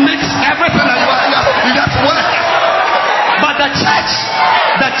just mix everything and you just work. But the church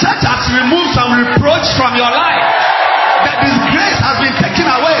has removed some reproach from your life. That disgrace has been taken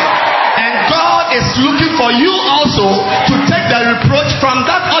away. And God is looking for you also to take the reproach from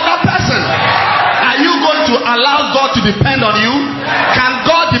that other person. Are you going to allow God to depend on you? Can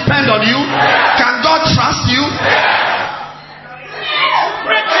God depend on you? Can God trust you?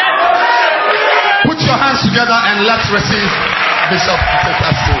 Put your hands together and let's receive Bishop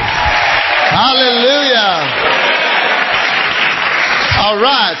Peter. Hallelujah. All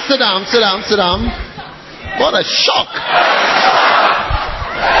right, sit down. What a shock.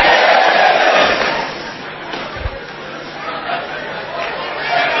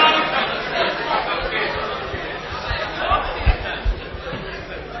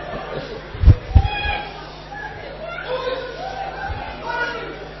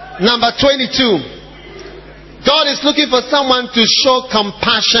 Number 22. God is looking for someone to show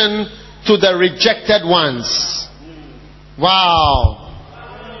compassion to the rejected ones. Wow.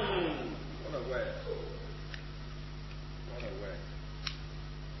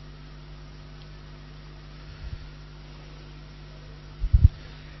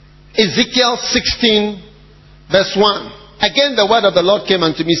 Ezekiel 16 verse 1. Again the word of the Lord came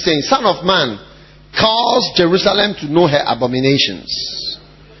unto me, saying, Son of man, cause Jerusalem to know her abominations.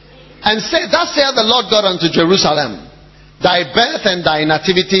 And say, thus saith the Lord God unto Jerusalem, thy birth and thy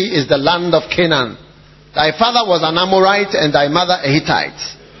nativity is the land of Canaan. Thy father was an Amorite, and thy mother a Hittite.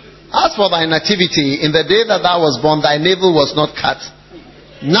 As for thy nativity, in the day that thou was born, thy navel was not cut,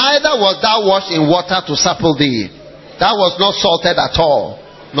 neither was thou washed in water to supple thee. Thou was not salted at all,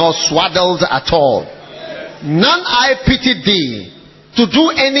 nor swaddled at all. None I pitied thee to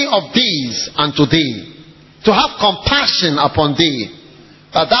do any of these unto thee, to have compassion upon thee.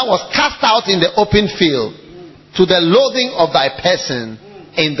 But thou was cast out in the open field, to the loathing of thy person,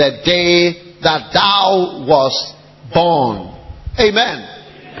 in the day that thou wast born. Amen.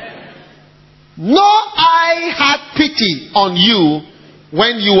 Nor I had pity on you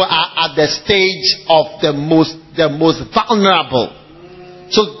when you are at the stage of the most vulnerable.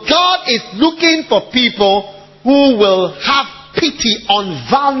 So God is looking for people who will have pity on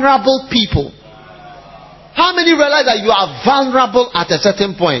vulnerable people. How many realize that you are vulnerable at a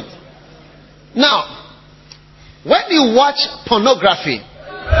certain point? Now, when you watch pornography,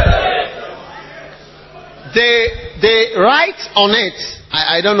 they write on it.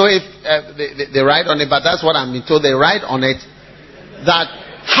 I don't know if they write on it, but that's what I'm being told. They write on it that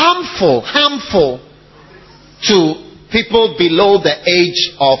harmful to people below the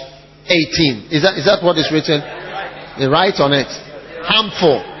age of 18. Is that what is written? They write on it.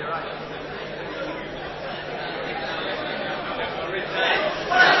 Harmful.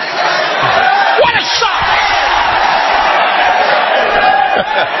 What a shock!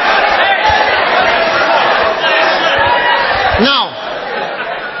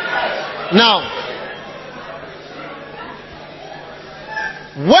 Now,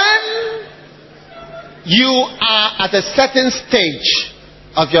 when you are at a certain stage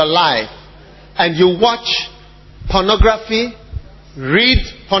of your life and you watch pornography, read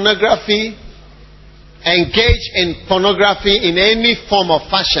pornography, engage in pornography in any form or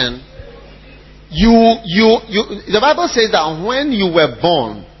fashion, the Bible says that when you were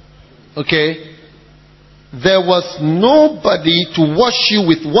born, okay, there was nobody to wash you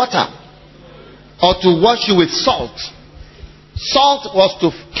with water or to wash you with salt. Salt was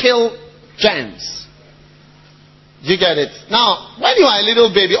to kill germs. You get it? Now, when you are a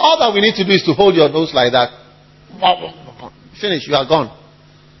little baby, all that we need to do is to hold your nose like that. Finish, you are gone.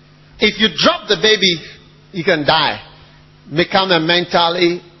 If you drop the baby, you can die. Become a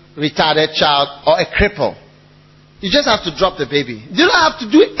mentally retarded child or a cripple. You just have to drop the baby. You don't have to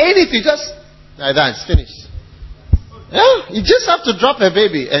do anything, just like that, it's finished. Yeah, you just have to drop a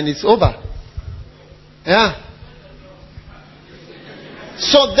baby and it's over. Yeah.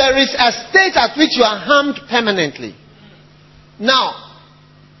 So there is a state at which you are harmed permanently. Now,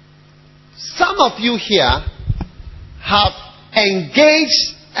 some of you here have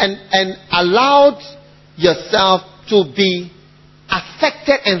engaged and allowed yourself to be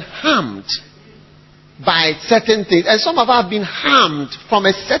affected and harmed by certain things. And some of us have been harmed from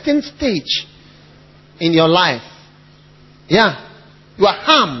a certain stage in your life. Yeah. You are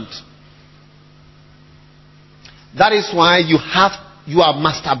harmed. That is why you are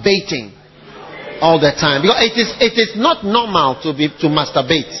masturbating all the time. Because it is not normal to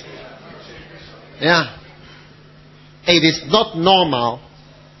masturbate. Yeah. It is not normal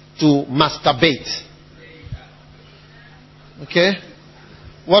to masturbate. Okay?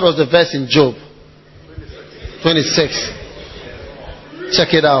 What was the verse in Job? 26.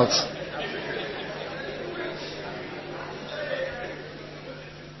 Check it out.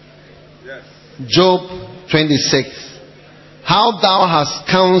 Job 26. How thou hast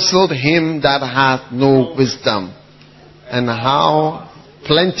counseled him that hath no wisdom, and how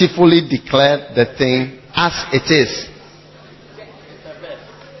plentifully declared the thing as it is.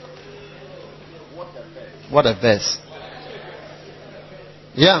 What a verse.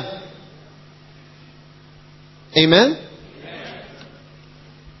 Yeah. Amen?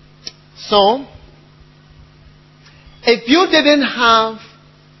 So, if you didn't have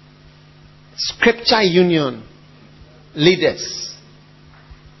Scripture Union leaders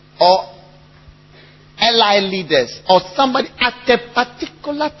or LI leaders or somebody at a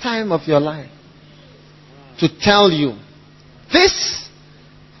particular time of your life to tell you this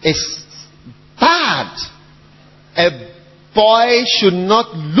is bad, a boy should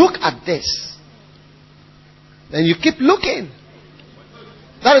not look at this, then you keep looking.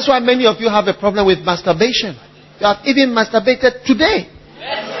 That is why many of you have a problem with masturbation. You have even masturbated today.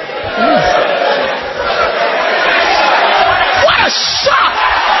 Yes. What a shock!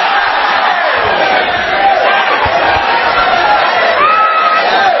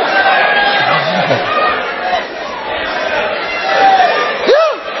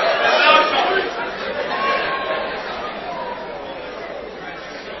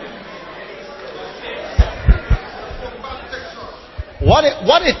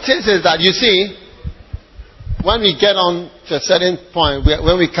 What it is that, you see, when we get on to a certain point,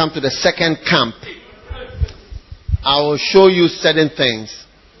 when we come to the second camp, I will show you certain things.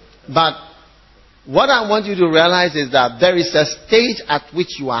 But what I want you to realize is that there is a stage at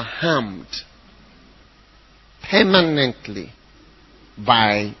which you are harmed permanently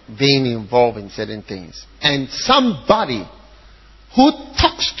by being involved in certain things. And somebody who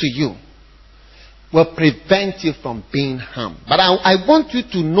talks to you will prevent you from being harmed. But I want you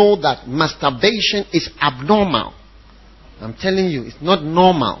to know that masturbation is abnormal. I'm telling you, it's not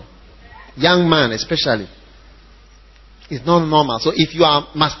normal. Young man especially. It's not normal. So if you are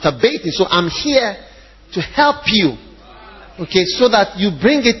masturbating, so I'm here to help you. Okay, so that you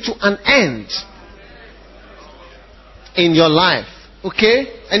bring it to an end in your life.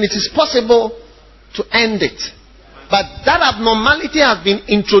 Okay? And it is possible to end it. But that abnormality has been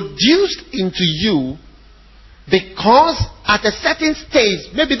introduced into you because at a certain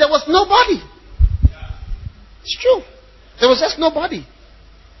stage, maybe there was nobody. It's true. There was just nobody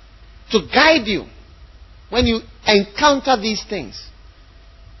to guide you when you encounter these things.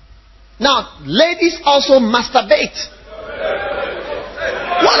 Now, ladies also masturbate.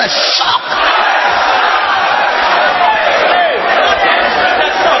 What a shock!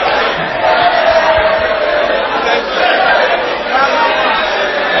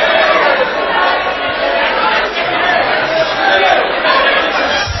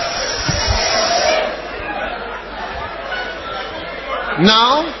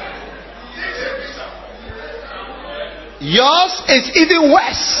 Now, yours is even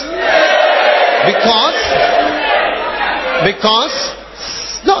worse. Because,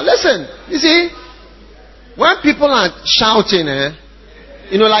 no, listen, you see, when people are shouting,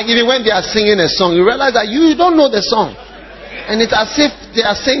 like even when they are singing a song, you realize that you don't know the song. And it's as if they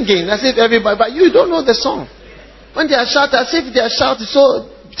are singing, as if everybody, but you don't know the song. When they are shouting, as if they are shouting, so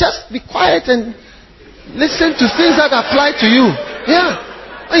just be quiet and listen to things that apply to you.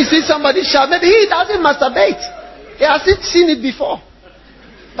 Yeah. When you see somebody shout, maybe he doesn't masturbate. He hasn't seen it before.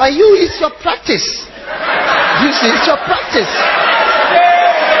 But you, it's your practice. You see, it's your practice. Yeah.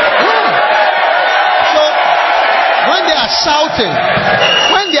 So, when they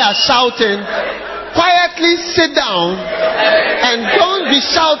are shouting, quietly sit down and don't be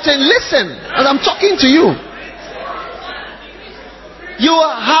shouting. Listen, as I'm talking to you. You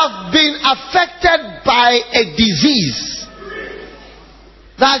have been affected by a disease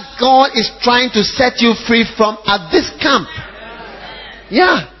that God is trying to set you free from at this camp.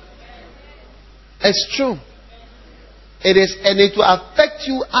 Yeah. It's true. It is, and it will affect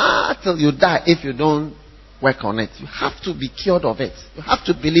you till you die if you don't work on it. You have to be cured of it. You have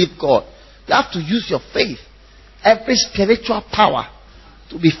to believe God. You have to use your faith, every spiritual power,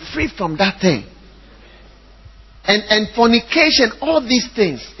 to be free from that thing. And fornication, all these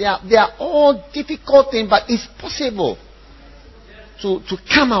things, they are all difficult things, but it's possible to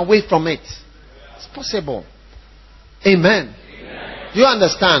come away from it. It's possible. Amen. Do you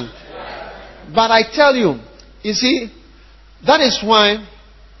understand? But I tell you, you see, that is why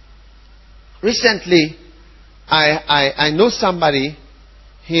recently I know somebody.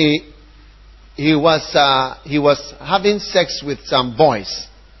 He was having sex with some boys.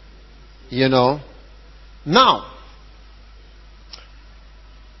 You know. Now,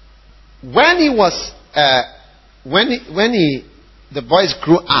 when he was the boys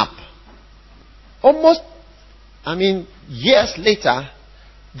grew up, almost, years later,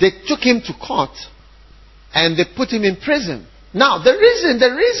 they took him to court and they put him in prison. Now, the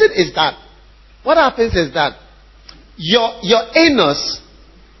reason is that what happens is that your anus,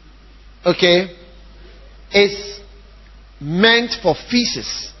 okay, is meant for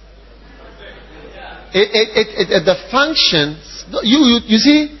feces. The functions, you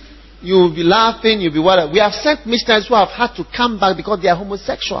see, you will be laughing, you'll be whatever. We have sent missionaries who have had to come back because they are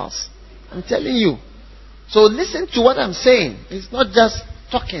homosexuals. I'm telling you. So listen to what I'm saying. It's not just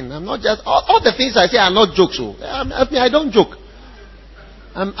talking. I'm not just, all the things I say are not jokes. So I don't joke.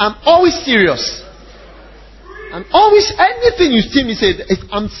 I'm always serious. I'm always, anything you see me say,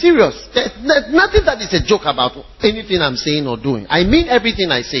 I'm serious. There's nothing that is a joke about anything I'm saying or doing. I mean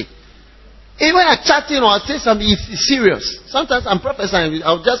everything I say. Even when I'm chatting or I say something, it's serious. Sometimes I'm prophesying.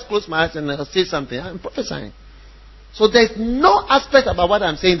 I'll just close my eyes and I'll say something. I'm prophesying. So there's no aspect about what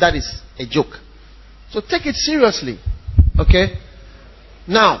I'm saying that is a joke. So take it seriously. Okay?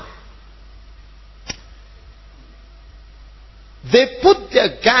 Now, they put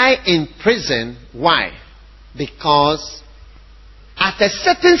the guy in prison. Why? Because at a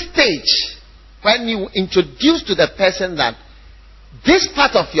certain stage, when you introduce to the person that this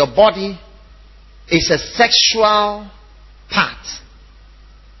part of your body is a sexual part,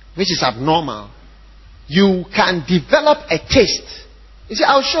 which is abnormal, you can develop a taste. You see,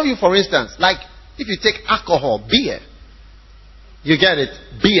 I'll show you, for instance, like if you take alcohol, beer, you get it,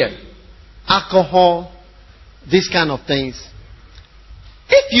 beer, alcohol, these kind of things.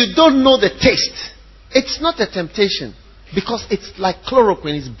 If you don't know the taste, it's not a temptation, because it's like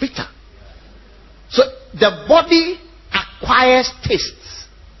chloroquine, it's bitter. So the body acquires tastes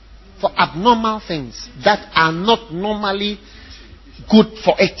for abnormal things that are not normally good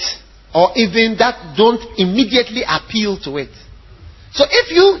for it, or even that don't immediately appeal to it. So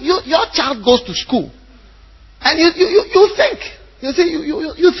if your child goes to school and you think, you see,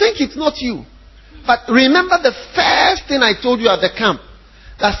 you think it's not you, but remember the first thing I told you at the camp,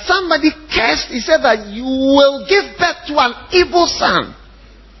 that somebody cursed. He said that you will give birth to an evil son,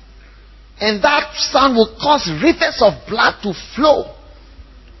 and that son will cause rivers of blood to flow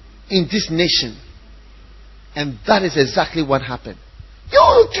in this nation. And that is exactly what happened.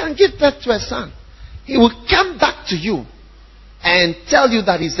 You can give birth to a son. He will come back to you and tell you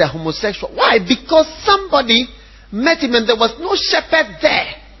that he's a homosexual. Why? Because somebody met him and there was no shepherd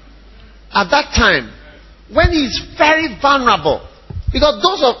there at that time, when he's very vulnerable. Because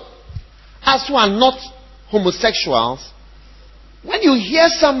those of us who are not homosexuals, when you hear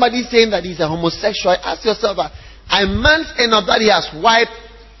somebody saying that he's a homosexual, ask yourself, a man's end of that he has wiped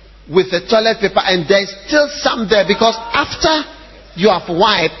with the toilet paper and there's still some there, because after you have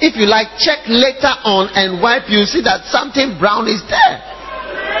wiped, if you like, check later on and wipe, you see that something brown is there.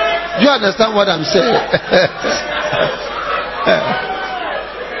 Do you understand what I'm saying?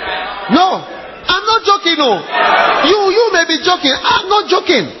 No, I'm not joking. No, you may be joking. I'm not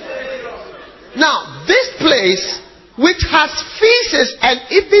joking. Now, this place, which has feces and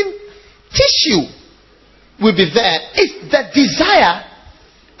even tissue, will be there, is the desire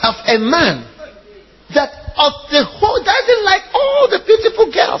of a man that of the whole doesn't like all the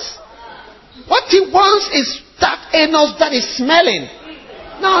beautiful girls. What he wants is that anus that is smelling.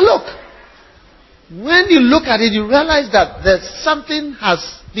 Now look, when you look at it, you realize that there's something has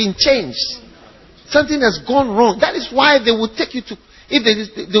been changed. Something has gone wrong. That is why they will take you to,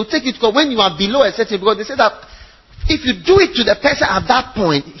 they will take you to when you are below a certain, because they say that if you do it to the person at that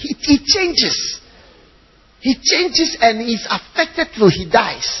point, he changes. He changes and is affected till he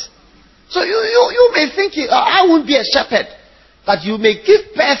dies. So you may think, I won't be a shepherd. That you may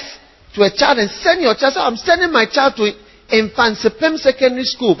give birth to a child and send your child. So I'm sending my child to Infantsipim Secondary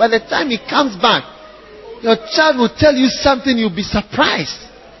School. By the time he comes back, your child will tell you something, you'll be surprised.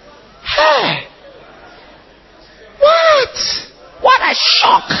 Hey! What? What a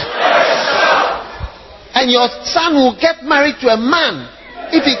shock! And your son will get married to a man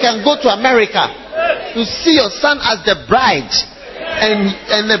if he can go to America. You see your son as the bride,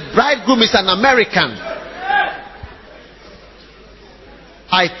 and the bridegroom is an American.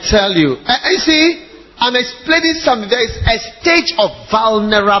 I tell you. You see, I'm explaining something. There is a stage of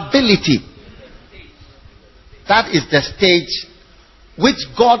vulnerability. That is the stage which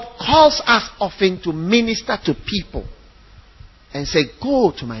God calls us often to minister to people and say,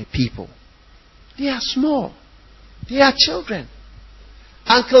 go to my people. They are small. They are children.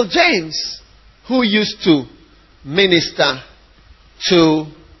 Uncle James, who used to minister to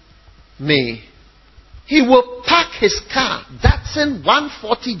me, he will park his car, Datsun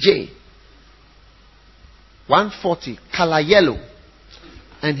 140J, 140, color yellow,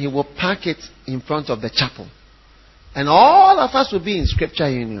 and he will park it in front of the chapel. And all of us will be in Scripture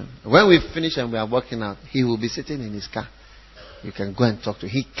Union. When we finish and we are working out, he will be sitting in his car. You can go and talk to him.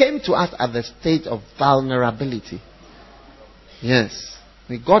 He came to us at the stage of vulnerability. Yes.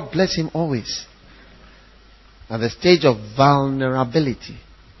 May God bless him always. At the stage of vulnerability.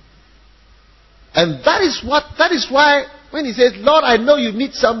 And that is why when he says, Lord, I know you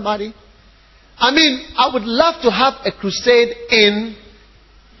need somebody. I mean, I would love to have a crusade in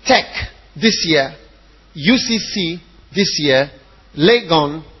tech this year, UCC this year,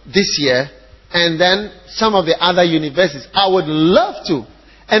 Legon this year, and then some of the other universities. I would love to.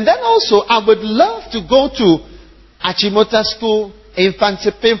 And then also, I would love to go to Achimota School,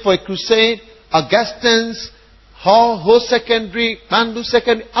 Infantsipim for a crusade, Augustine's, Ho Secondary, Mandu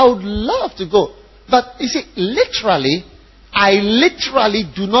Secondary. I would love to go. But you see, I literally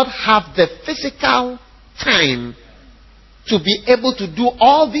do not have the physical time to be able to do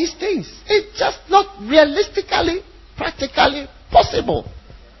all these things. It's just not realistically, practically possible.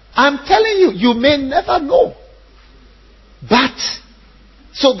 I'm telling you, you may never know. But,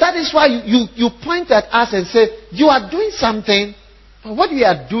 so that is why you point at us and say, you are doing something, but what you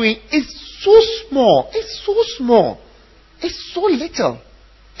are doing is so small. It's so small. It's so little.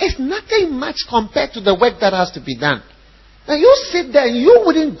 It's nothing much compared to the work that has to be done. Now you sit there and you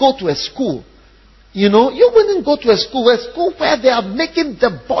wouldn't go to a school. You wouldn't go to a school where they are making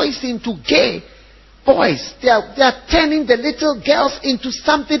the boys into gay boys. They are turning the little girls into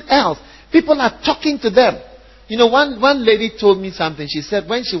something else. People are talking to them. One lady told me something. She said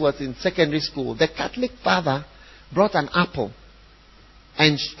when she was in secondary school, the Catholic father brought an apple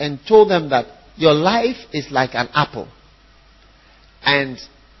and told them that your life is like an apple. And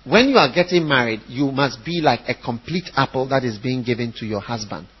when you are getting married, you must be like a complete apple that is being given to your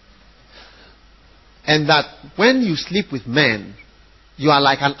husband. And that when you sleep with men, you are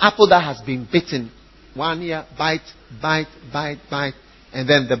like an apple that has been bitten. 1 year, bite, and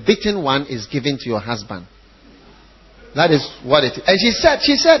then the bitten one is given to your husband. That is what it is. And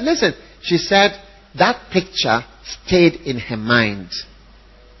she said, listen, she said that picture stayed in her mind.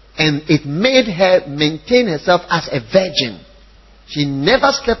 And it made her maintain herself as a virgin. She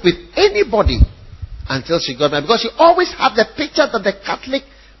never slept with anybody until she got married. Because she always had the picture that the Catholic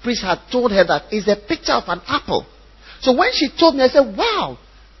priest had told her that is a picture of an apple. So when she told me, I said, wow,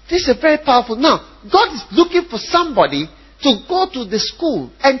 this is very powerful. Now, God is looking for somebody to go to the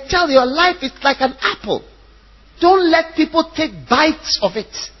school and tell your life is like an apple. Don't let people take bites of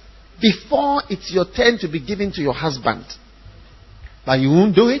it before it's your turn to be given to your husband. But you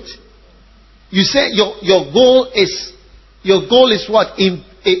won't do it. You say your goal is what?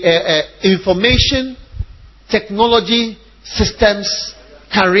 Information, technology, systems,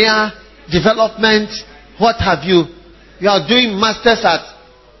 career, development, what have you. You are doing masters at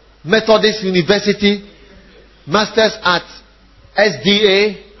Methodist University, masters at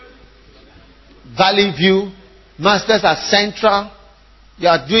SDA, Valley View, masters at Central. You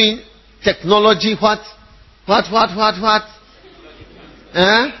are doing technology, what?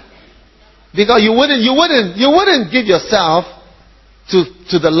 Because you wouldn't give yourself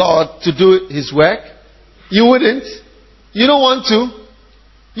to the Lord to do His work. You wouldn't. You don't want to.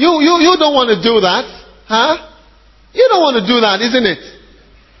 You don't want to do that, huh? You don't want to do that, isn't it?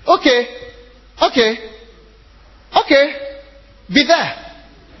 Okay. Be there.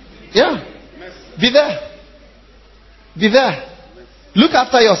 Yeah. Be there. Look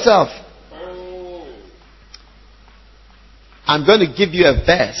after yourself. I'm going to give you a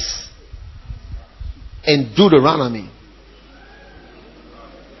verse in Deuteronomy.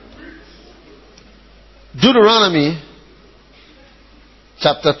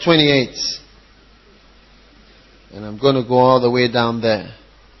 chapter 28. And I'm going to go all the way down there.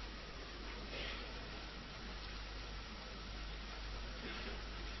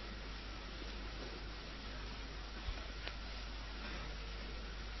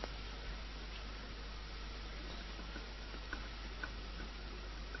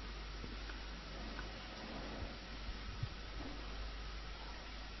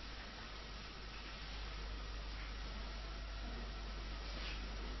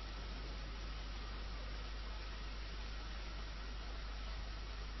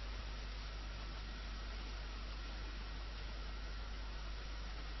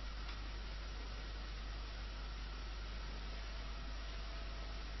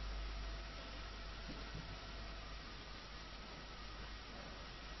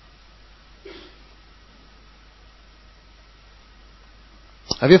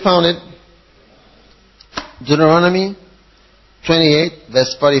 Have you found it? Deuteronomy 28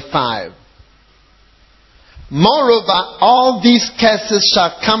 verse 45. Moreover, all these curses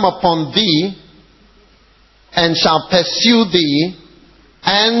shall come upon thee, and shall pursue thee,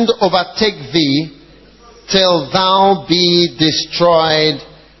 and overtake thee, till thou be destroyed,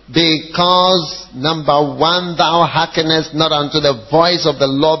 because, number one, thou hearkenest not unto the voice of the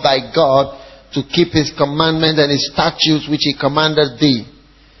Lord thy God, to keep his commandments and his statutes which he commanded thee.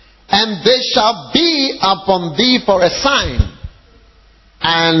 And they shall be upon thee for a sign,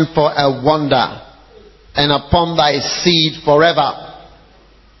 and for a wonder, and upon thy seed forever.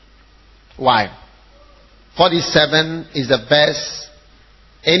 Why? 47 is the verse.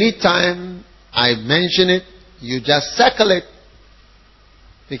 Anytime I mention it, you just circle it.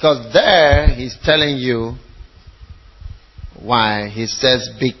 Because there he's telling you why. He says,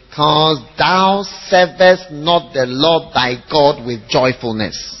 because thou servest not the Lord thy God with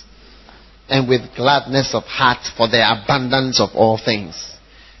joyfulness and with gladness of heart for the abundance of all things.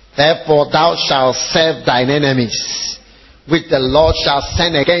 Therefore thou shalt serve thine enemies, which the Lord shall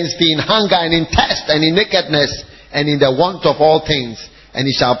send against thee in hunger and in thirst and in nakedness and in the want of all things. And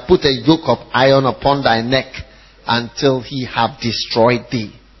he shall put a yoke of iron upon thy neck until he have destroyed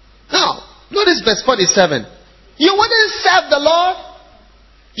thee. Now, notice verse 47. You wouldn't serve the Lord?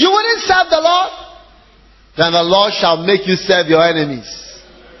 You wouldn't serve the Lord? Then the Lord shall make you serve your enemies.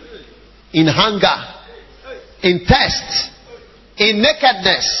 In hunger, in thirst, in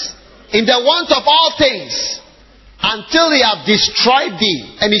nakedness, in the want of all things, until he have destroyed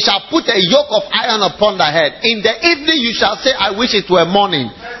thee, and he shall put a yoke of iron upon thy head. In the evening you shall say, I wish it were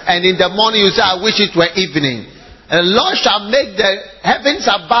morning. And in the morning you say, I wish it were evening. And the Lord shall make the heavens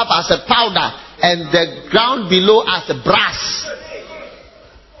above as a powder, and the ground below as a brass.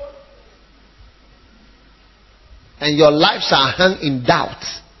 And your life shall hang in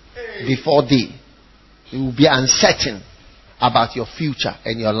doubt before thee. You will be uncertain about your future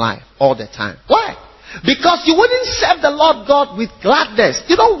and your life all the time. Why? Because you wouldn't serve the Lord God with gladness.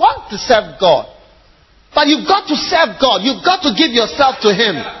 You don't want to serve God. But you've got to serve God. You've got to give yourself to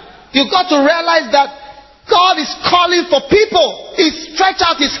him. You've got to realize that God is calling for people. He stretched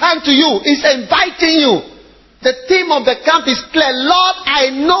out his hand to you. He's inviting you. The theme of the camp is clear. Lord,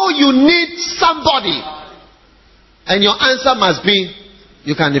 I know you need somebody. And your answer must be,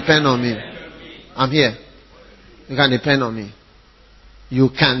 you can depend on me. I'm here. You can depend on me. You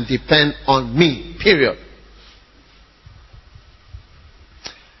can depend on me. Period.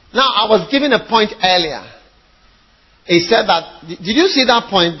 Now, I was given a point earlier. He said that, did you see that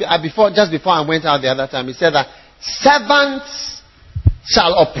point just before I went out the other time? He said that servants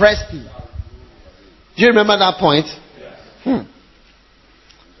shall oppress thee. Do you remember that point?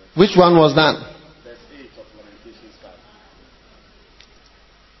 Which one was that?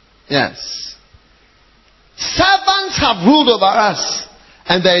 Yes. Servants have ruled over us,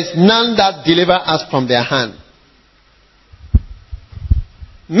 and there is none that deliver us from their hand.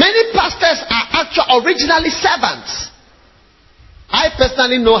 Many pastors are originally servants. I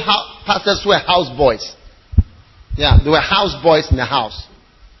personally know how pastors were houseboys. Yeah, they were houseboys in the house.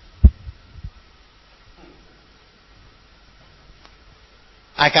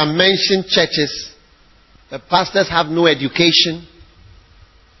 I can mention churches. The pastors have no education.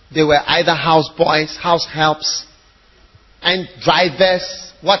 They were either houseboys, house helps, and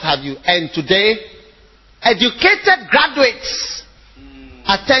drivers, what have you. And today, educated graduates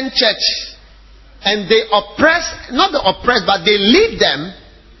attend church. And they oppress, not the oppressed, but they lead them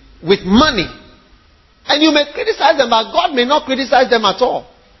with money. And you may criticize them, but God may not criticize them at all.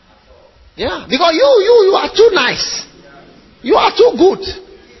 Yeah, because you are too nice. You are too good.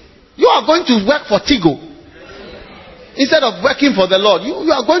 You are going to work for Tigo instead of working for the Lord.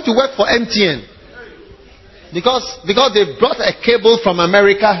 You are going to work for MTN. because they brought a cable from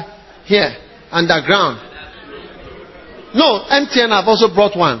America here, underground. No, MTN have also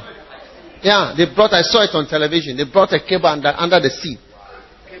brought one. Yeah, they brought, I saw it on television. They brought a cable under the sea.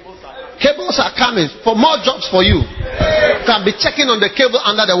 Cables are coming for more jobs for you. You can be checking on the cable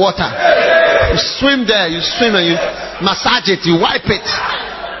under the water. You swim there, you swim and you massage it, you wipe it.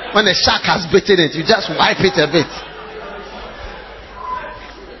 When the shark has bitten it, you just wipe it a bit.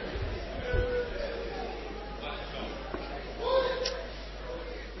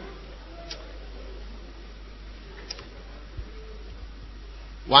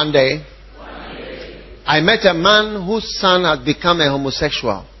 One day, I met a man whose son had become a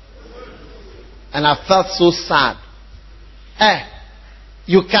homosexual. And I felt so sad.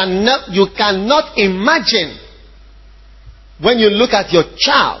 You cannot imagine when you look at your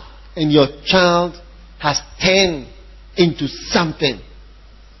child and your child has turned into something.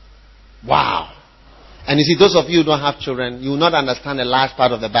 Wow. And you see, those of you who don't have children, you will not understand a large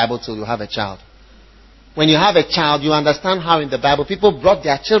part of the Bible till you have a child. When you have a child, you understand how in the Bible people brought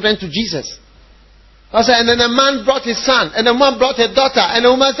their children to Jesus. And then a man brought his son, and a man brought a daughter, and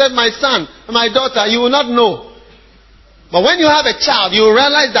a woman said, my son, my daughter, you will not know. But when you have a child, you will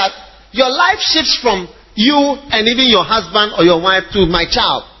realize that your life shifts from you and even your husband or your wife to my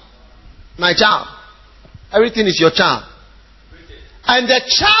child. My child. Everything is your child. And the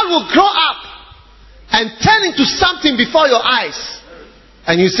child will grow up and turn into something before your eyes.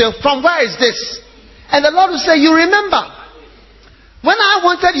 And you say, from where is this? And the Lord will say, you remember when I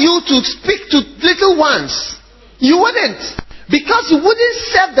wanted you to speak to little ones, you wouldn't. Because you wouldn't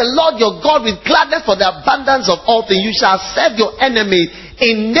serve the Lord your God with gladness for the abundance of all things. You shall serve your enemy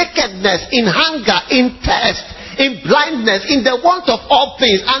in nakedness, in hunger, in thirst, in blindness, in the want of all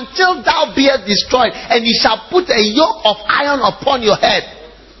things, until thou beest destroyed. And you shall put a yoke of iron upon your head.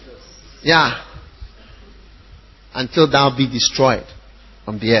 Yeah. Until thou be destroyed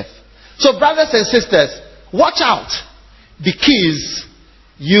from the earth. So brothers and sisters, watch out. Because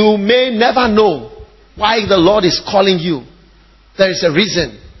you may never know why the Lord is calling you. There is a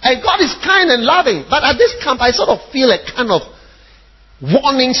reason. And God is kind and loving. But at this camp, I sort of feel a kind of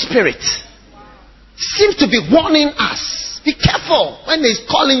warning spirit. Seems to be warning us. Be careful. When He's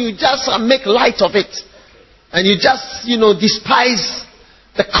calling you, just make light of it. And you just, despise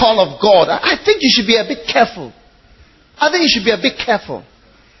the call of God. I think you should be a bit careful. I think you should be a bit careful.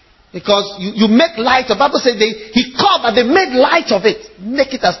 Because you make light. The Bible says He called, but they made light of it.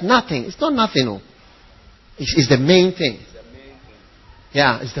 Make it as nothing. It's not nothing. No. It's the main thing.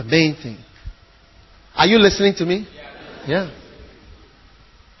 Yeah, it's the main thing. Are you listening to me? Yeah.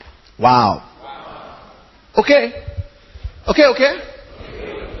 Wow. Okay. Good.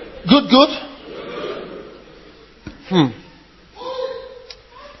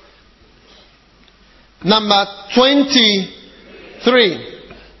 Number 23.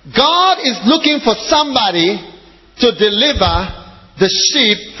 God is looking for somebody to deliver the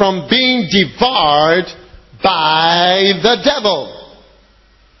sheep from being devoured by the devil.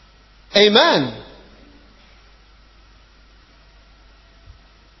 Amen.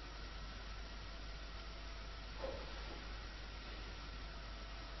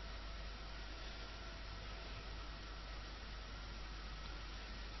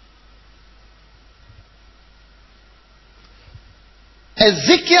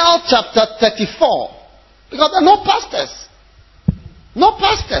 Ezekiel chapter 34. Because there are no pastors. No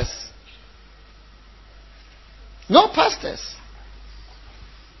pastors. No pastors.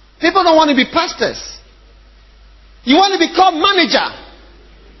 People don't want to be pastors. You want to become manager.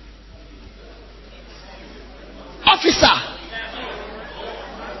 Officer.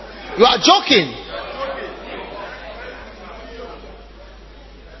 You are joking.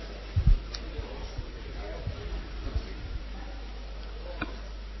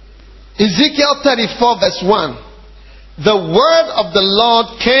 Ezekiel 34 verse 1. The word of the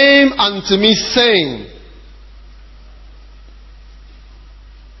Lord came unto me saying,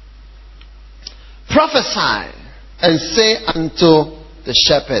 prophesy and say unto the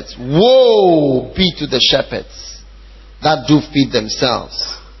shepherds, woe be to the shepherds that do feed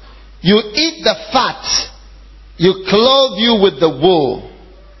themselves. You eat the fat, you clothe you with the wool.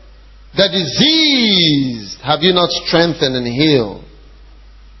 The disease have you not strengthened and healed.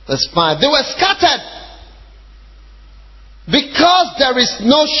 Verse 5. They were scattered because there is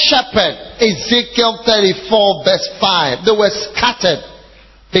no shepherd. Ezekiel 34 verse 5. They were scattered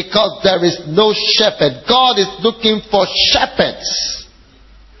because there is no shepherd. God is looking for shepherds.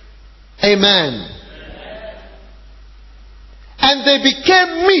 Amen. And they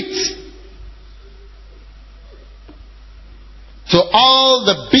became meat to all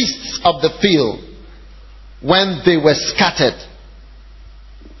the beasts of the field, when they were scattered.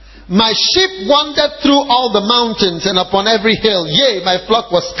 My sheep wandered through all the mountains and upon every hill. Yea, my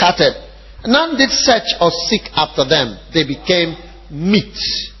flock was scattered. None did search or seek after them. They became meat.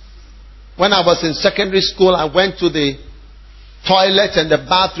 When I was in secondary school, I went to the toilet and the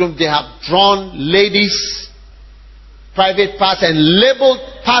bathroom. They have drawn ladies' private parts and labeled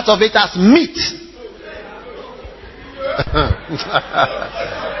part of it as meat.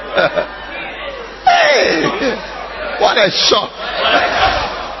 Hey, what a shock.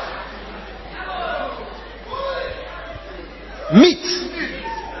 Meat.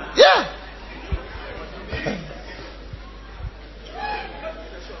 Yeah.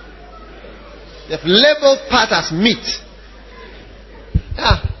 They've labeled part as meat.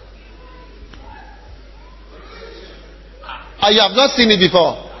 Yeah. Oh, you have not seen it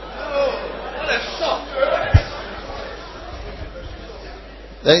before.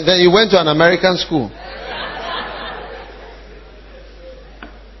 Then you went to an American school.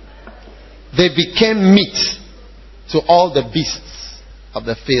 They became meat to all the beasts of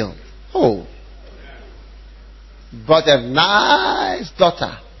the field. Oh. Brought a nice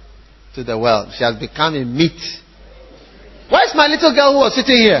daughter to the world. She has become a meat. Where's my little girl who was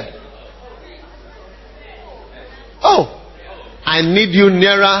sitting here? Oh. I need you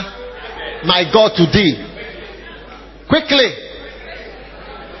nearer, my God, to thee. Quickly.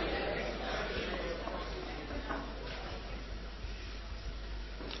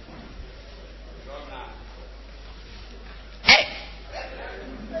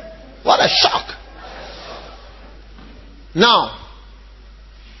 What a shock. Now,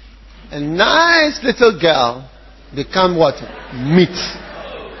 a nice little girl become what? Meat.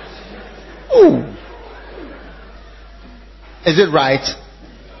 Ooh. Is it right?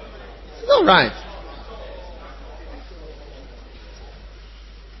 It's not right.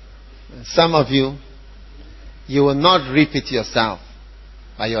 Some of you, you will not reap it yourself,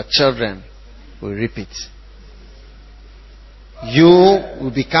 but your children will reap it. You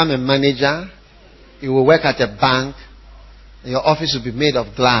will become a manager. You will work at a bank. Your office will be made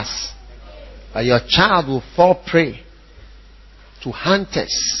of glass. But your child will fall prey to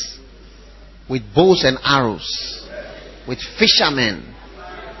hunters with bows and arrows, with fishermen,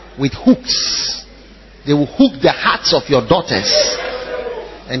 with hooks. They will hook the hearts of your daughters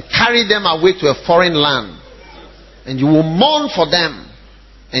and carry them away to a foreign land. And you will mourn for them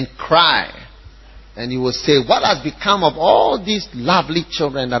and cry. And you will say, what has become of all these lovely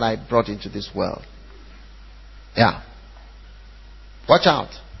children that I brought into this world? Yeah. Watch out.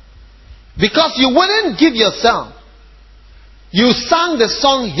 Because you wouldn't give yourself. You sang the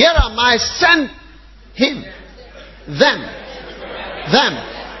song, here am I, send him. Them.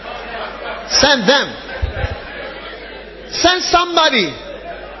 Send them. Send somebody.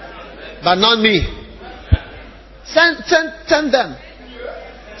 But not me. Send them.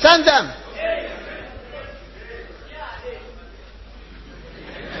 Send them.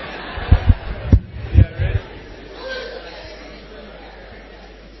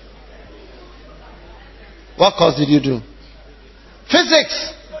 What course did you do?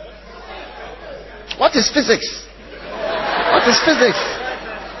 Physics. What is physics? What is physics?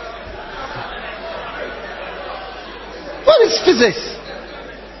 What is physics?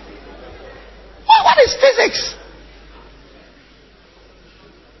 What is physics?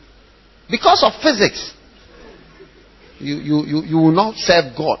 Because of physics, you will not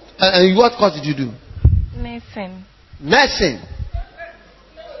serve God. And what course did you do? Nursing.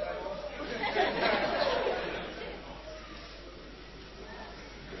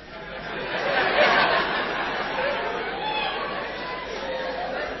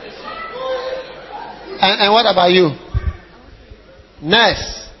 And what about you?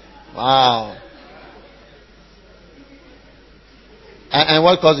 Nurse. Wow. And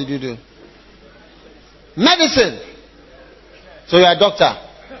what course did you do? Medicine. So you are a doctor.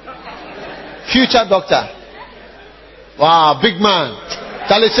 Future doctor. Wow, big man.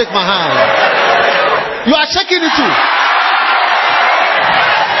 Charlie, shake my hand. You are shaking it too.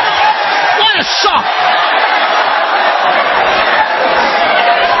 What a shock.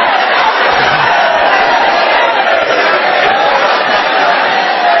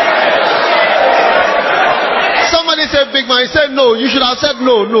 Somebody said big man. He said no. You should have said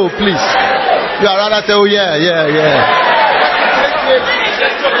no, please. You are rather say, oh yeah.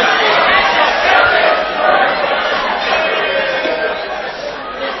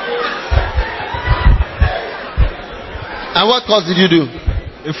 And what course did you do?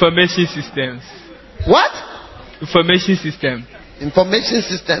 Information systems. What? Information system. Information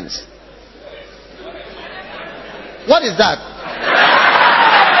systems. What is that?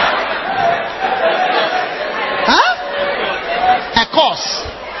 course.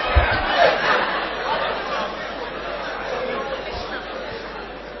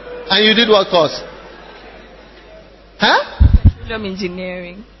 And you did what course? Huh? Petroleum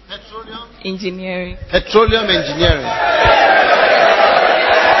engineering. Petroleum? Engineering. Petroleum engineering.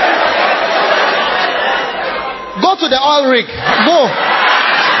 Go to the oil rig. Go.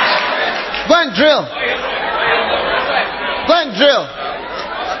 Go and drill. Go and drill.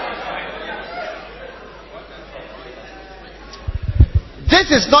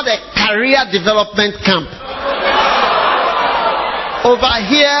 This is not a career development camp. Over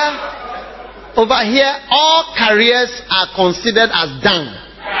here, all careers are considered as done.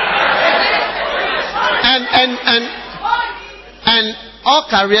 And all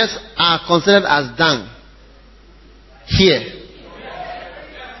careers are considered as done here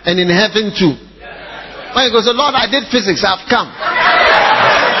and in heaven too. When you go, so Lord, I did physics, I've come.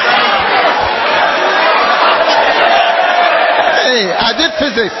 Hey, I did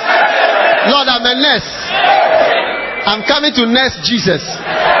physics. Lord, I'm a nurse. I'm coming to nurse Jesus.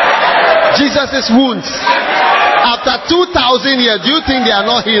 Jesus' wounds. After 2,000 years, do you think they are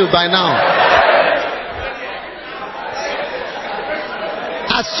not healed by now?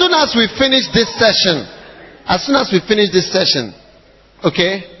 As soon as we finish this session,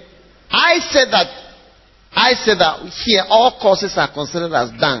 okay, I said that here all courses are considered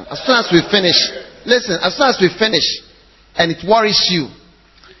as done. As soon as we finish, listen, as soon as we finish and it worries you,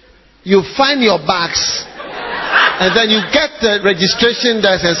 you find your bags and then you get the registration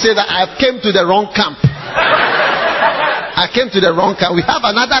desk and say that I came to the wrong camp. I came to the wrong camp. We have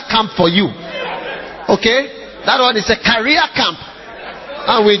another camp for you. Okay? That one is a career camp.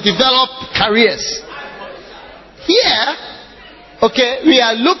 And we develop careers. Here, okay, we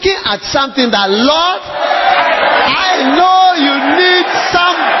are looking at something that, Lord, I know you need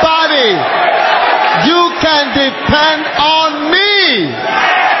somebody. You can depend on me.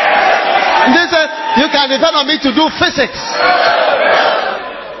 Listen, you can depend on me to do physics.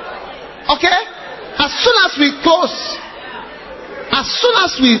 Okay? As soon as we close, as soon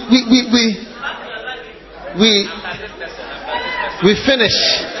as we finish,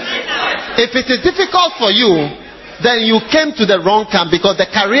 if it is difficult for you, then you came to the wrong camp, because the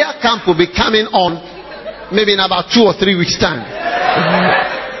career camp will be coming on maybe in about 2 or 3 weeks' time.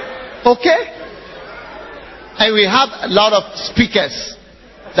 Okay? And we have a lot of speakers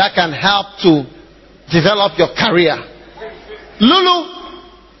that can help to develop your career. Lulu,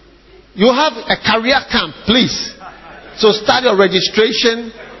 you have a career camp, please. So start your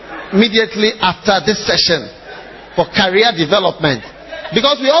registration immediately after this session for career development.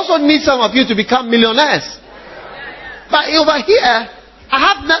 Because we also need some of you to become millionaires. But over here,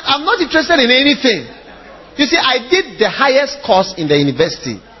 I'm not interested in anything. You see, I did the highest course in the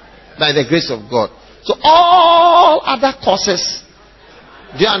university by the grace of God. So all other courses,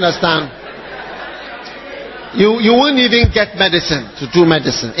 do you understand? You won't even get medicine to do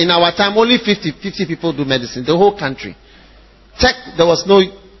medicine. In our time, only 50 people do medicine, the whole country. Tech, there was no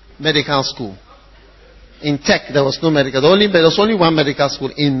medical school. In tech, there was no medical. There was only one medical school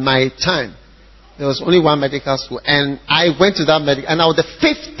in my time. There was only one medical school, and I went to that medical, and I was the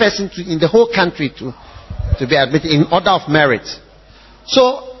 5th person in the whole country to be admitted in order of merit.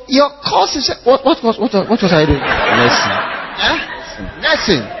 So your course is what was I doing? Nursing.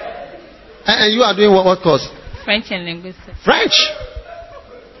 Nursing. And you are doing what course? French and linguistics. French.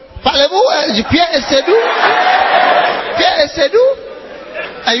 Parlez-vous Pierre Esedou?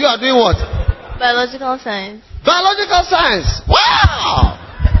 And you are doing what? Biological science. Biological science. Wow!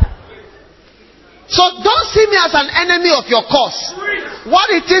 So don't see me as an enemy of your course. What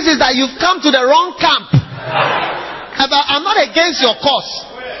it is that you've come to the wrong camp. I'm not against your course.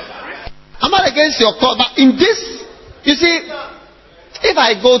 I'm not against your course. But in this, you see, if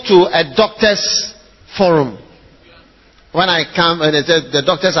I go to a doctor's forum, when I come and the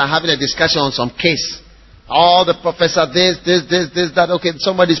doctors are having a discussion on some case, all the professor, this, that, okay,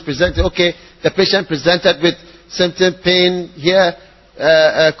 somebody's presenting, okay, the patient presented with symptom pain here,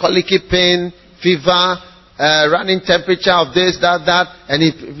 colicky pain, fever, running temperature of this, that,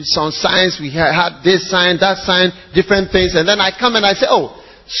 and some signs, we had this sign, that sign, different things, and then I come and I say, oh,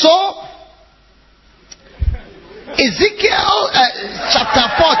 so Ezekiel chapter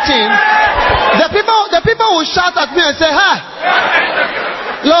 14, the people will shout at me and say,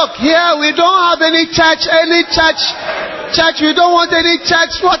 look, here we don't have any church, we don't want any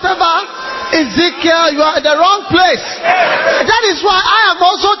church, whatever. Ezekiel, you are at the wrong place. That is why I am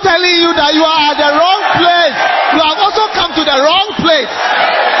also telling you that you are at the wrong place. You have also come to the wrong place.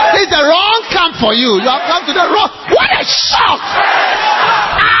 It's the wrong camp for you. You have come to the wrong. What a shock!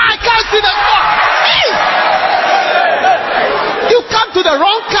 I can't see the God. You come to the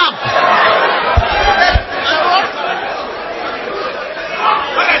wrong camp.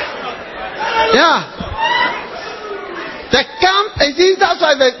 Yeah. The camp, that's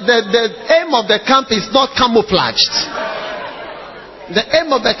why the aim of the camp is not camouflaged. The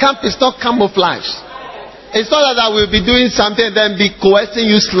aim of the camp is not camouflaged. It's not that I will be doing something and then be coercing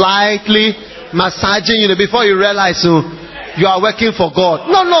you slightly, massaging you before you realize you are working for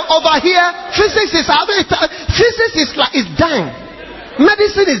God. No, over here, physics is done.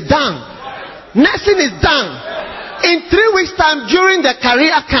 Medicine is done. Nursing is done. In 3 weeks' time, during the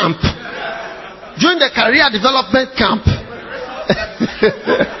career camp, during the career development camp,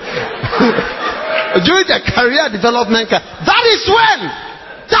 during the career development camp, that is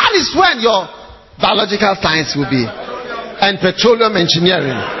when your biological science will be, and petroleum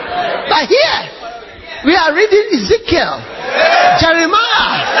engineering. But here, we are reading Ezekiel, Jeremiah,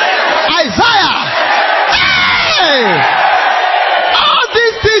 Isaiah. Hey! All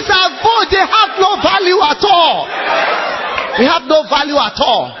these things are good. They have no value at all. They have no value at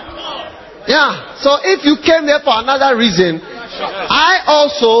all. Yeah. So if you came there for another reason, I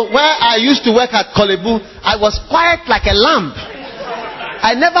also, where I used to work at Kolebu, I was quiet like a lamb.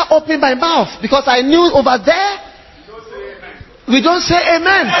 I never opened my mouth because I knew over there we don't say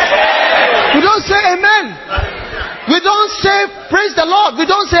amen. We don't say amen. We don't say praise the Lord. We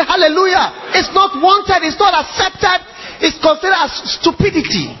don't say hallelujah. It's not wanted. It's not accepted. It's considered as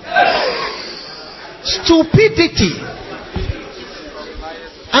stupidity. Stupidity.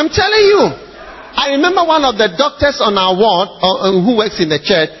 I'm telling you. I remember one of the doctors on our ward who works in the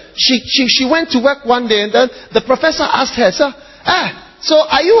church. She went to work one day and then the professor asked her, so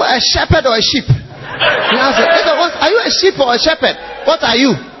are you a shepherd or a sheep? He asked her, are you a sheep or a shepherd? What are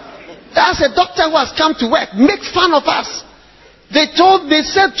you? That's a doctor who has come to work. Make fun of us. They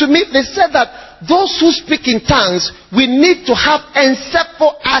said that those who speak in tongues, we need to have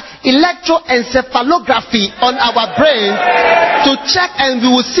electroencephalography on our brain to check, and we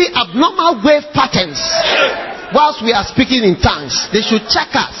will see abnormal wave patterns whilst we are speaking in tongues. They should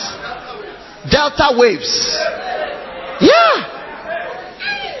check us. Delta waves. Yeah.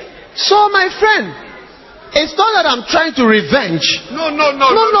 So my friend, it's not that I'm trying to revenge. No.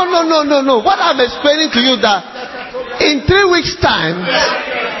 What I'm explaining to you that in 3 weeks' time,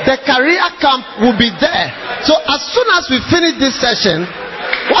 the career camp will be there. So as soon as we finish this session,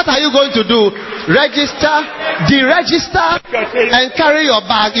 what are you going to do? Register, deregister, and carry your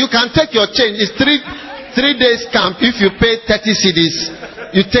bag. You can take your change. It's three days camp. If you pay 30 cedis,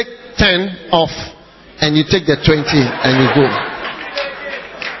 you take 10 off, and you take the 20 and you go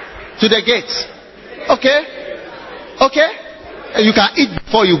to the gates. Okay? And you can eat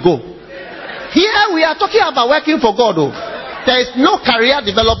before you go. Here we are talking about working for God. There is no career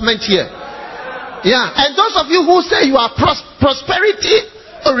development here. Yeah. And those of you who say you are prosperity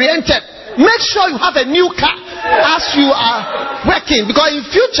oriented, make sure you have a new car as you are working. Because in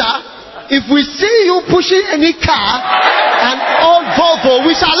future, if we see you pushing any car, an old Volvo,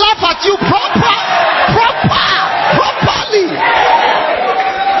 we shall laugh at you properly.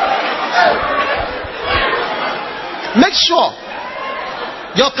 Make sure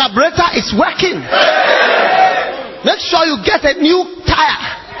your carburetor is working. Make sure you get a new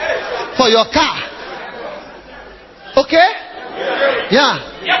tire for your car. Okay? Yeah.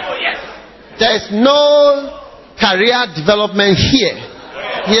 There is no career development here.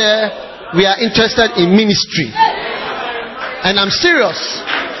 Here we are interested in ministry. And I'm serious.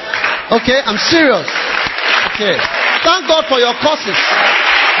 Okay? I'm serious. Okay. Thank God for your courses.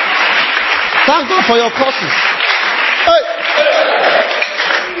 Thank God for your courses. Hey.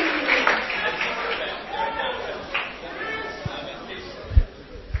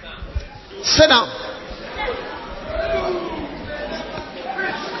 Sit down.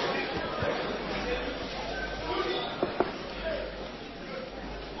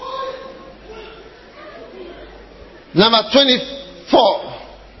 Number 24.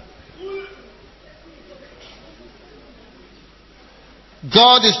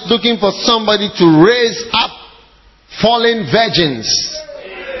 God is looking for somebody to raise up fallen virgins.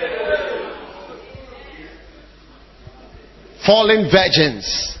 Fallen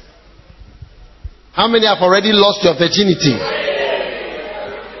virgins. How many have already lost your virginity?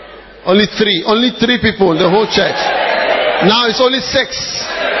 Only 3. Only 3 people in the whole church. Now it's only 6.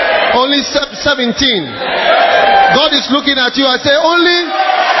 Only 17. God is looking at you and say, only.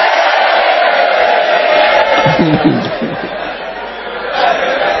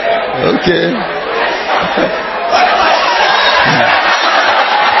 Okay.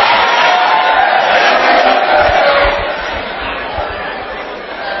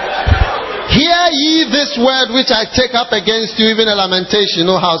 Hear ye this this word which I take up against you, even a lamentation,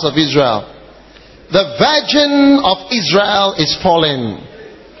 O house of Israel. The virgin of Israel is fallen.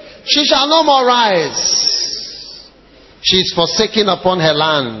 She shall no more rise. She is forsaken upon her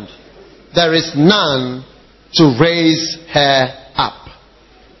land. There is none to raise her up.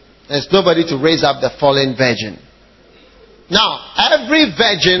 There's nobody to raise up the fallen virgin. Now, every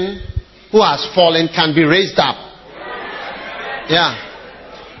virgin who has fallen can be raised up. Yeah.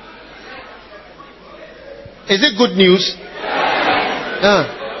 Is it good news?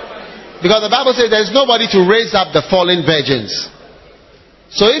 Yeah. Because the Bible says there's nobody to raise up the fallen virgins.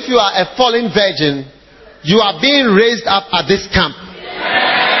 So if you are a fallen virgin, you are being raised up at this camp.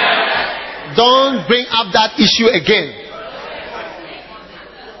 Don't bring up that issue again.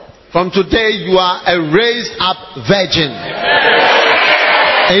 From today, you are a raised up virgin.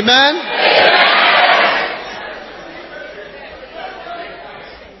 Amen?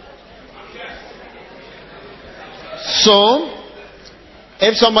 So,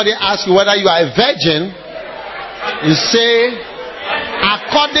 if somebody asks you whether you are a virgin, you say,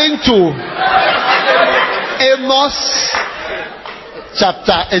 according to Amos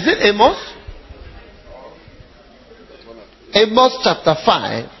chapter, is it Amos? Amos chapter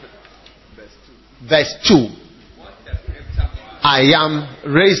 5, verse 2. I am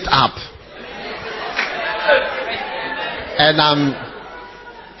raised up, and I'm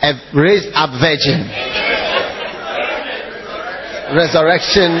a raised up virgin.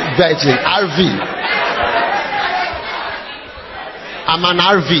 Resurrection virgin. RV. I'm an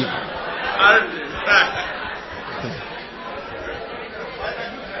RV.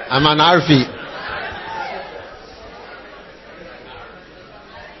 I'm an RV.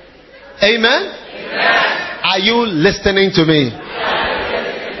 Amen? Are you listening to me?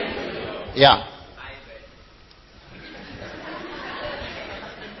 Yeah.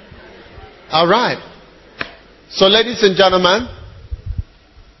 All right. So, ladies and gentlemen,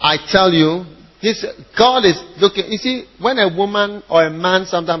 I tell you, this God is looking. You see, when a woman or a man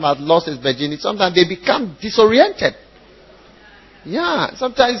sometimes has lost his virginity, sometimes they become disoriented. Yeah.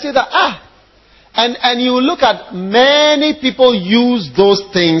 Sometimes you say that, and you look at many people use those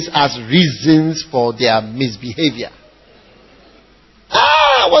things as reasons for their misbehavior.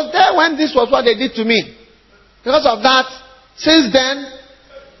 I was there when this was what they did to me. Because of that, since then,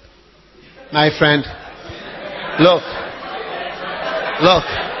 my friend, look,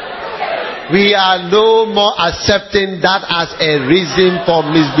 we are no more accepting that as a reason for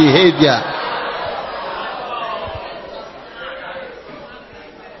misbehavior.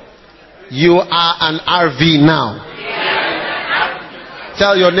 You are an RV now.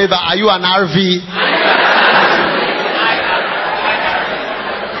 Tell your neighbor, are you an RV?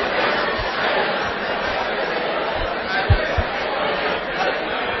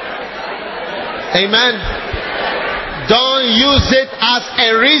 Amen. Don't use it as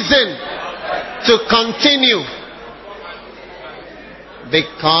a reason to continue.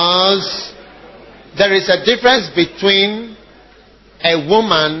 Because there is a difference between a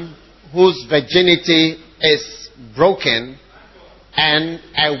woman whose virginity is broken and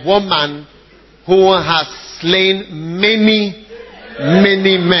a woman who has slain many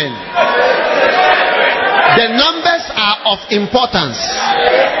men. The numbers are of importance.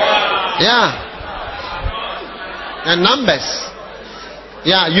 Yeah. The numbers.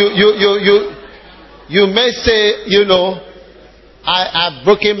 Yeah, you may say, I've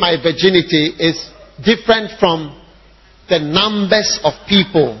broken my virginity is different from the numbers of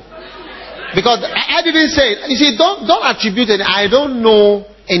people. Because I didn't say it. You see, don't attribute it. I don't know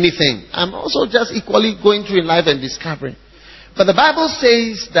anything. I'm also just equally going through in life and discovering. But the Bible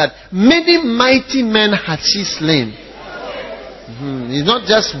says that many mighty men had she slain. It's not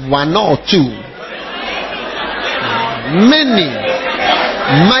just one or two. Many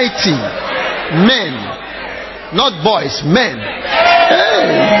mighty men, not boys, men.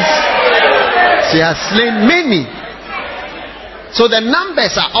 She has slain many. So the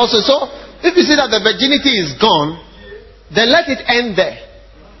numbers are also so. If you see that the virginity is gone, then let it end there.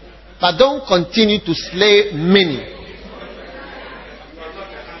 But don't continue to slay many.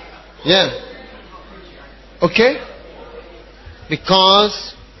 Yeah. Okay?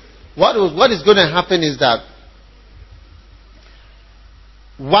 Because what is going to happen is that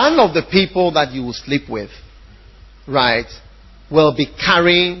one of the people that you will sleep with, right, will be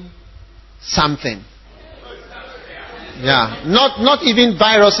carrying something. Yeah. Not even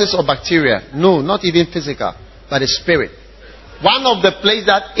viruses or bacteria. No, not even physical, but a spirit. One of the places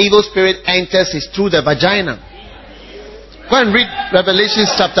that evil spirit enters is through the vagina. Go and read Revelation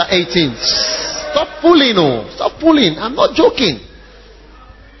chapter 18. Stop fooling, Stop fooling. I'm not joking.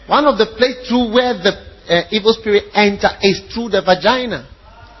 One of the places through where evil spirit enter is through the vagina.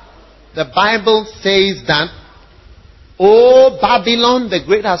 The Bible says that, "O Babylon the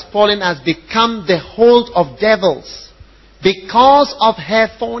great has fallen, has become the hold of devils because of her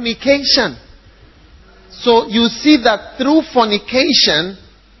fornication." So you see that through fornication,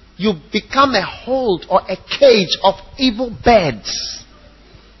 you become a hold or a cage of evil birds.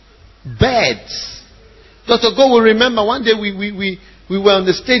 Birds. Dr. Go will remember one day we were on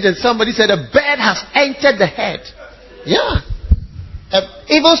the stage and somebody said a bird has entered the head. Yeah.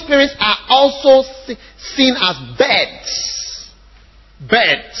 Evil spirits are also seen as birds.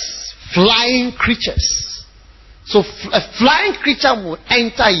 Birds. Flying creatures. So a flying creature will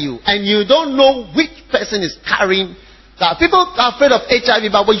enter you and you don't know which person is carrying that. People are afraid of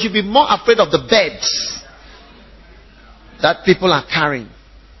HIV, but we should be more afraid of the birds that people are carrying.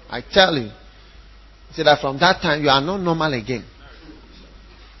 I tell you. See that from that time you are not normal again.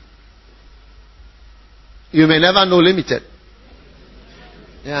 You may never know limited.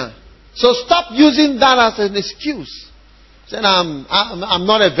 Yeah. So stop using that as an excuse. Saying I'm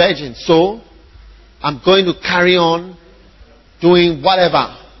not a virgin, so I'm going to carry on doing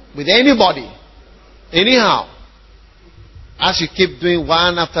whatever with anybody. Anyhow. As you keep doing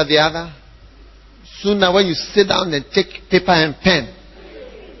one after the other, sooner when you sit down and take paper and pen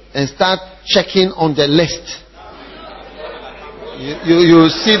and start checking on the list, you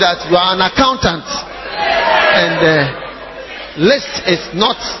see that you are an accountant and the list is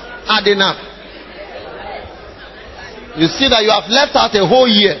not adding up. You see that you have left out a whole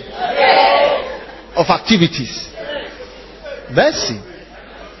year of activities. Mercy.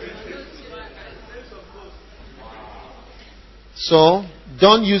 So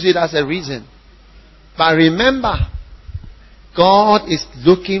don't use it as a reason. But remember, God is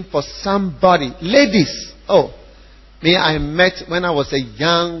looking for somebody. Ladies, me, I met when I was a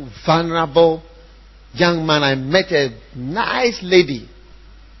young, vulnerable young man. I met a nice lady.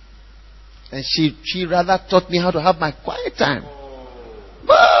 And she rather taught me how to have my quiet time.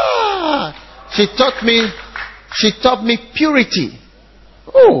 She taught me purity.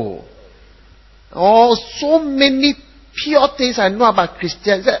 So many pure things I know about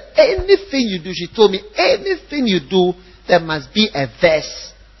Christianity. Anything you do, she told me, anything you do, there must be a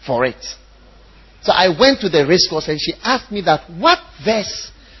verse for it. So I went to the race course and she asked me that, what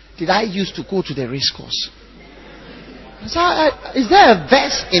verse did I use to go to the race course? So is there a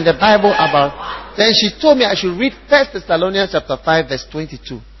verse in the Bible about? Then she told me I should read 1 Thessalonians chapter 5 verse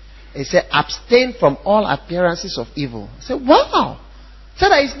 22. It said, abstain from all appearances of evil. I said, wow. So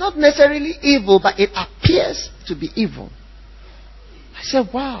that it's not necessarily evil, but it appears to be evil. I said,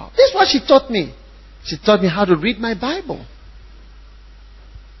 wow. This is what she taught me. She taught me how to read my Bible.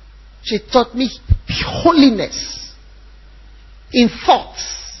 She taught me holiness in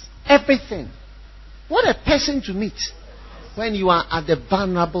thoughts, everything. What a person to meet when you are at the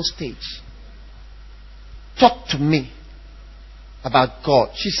vulnerable stage. Talk to me about God.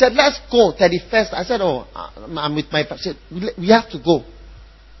 She said, let's go 31st. I said, I'm with my... She said, we have to go.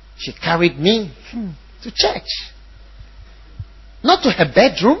 She carried me to church. Not to her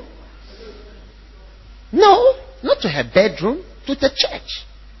bedroom. No, not to her bedroom. To the church.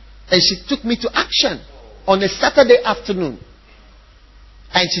 And she took me to Action on a Saturday afternoon.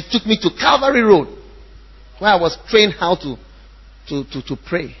 And she took me to Calvary Road, where I was trained how to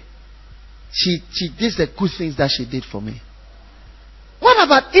pray. She did the good things that she did for me. What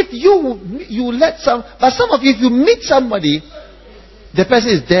about if you let but some of you, if you meet somebody, the person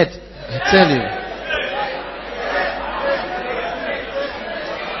is dead. I tell you.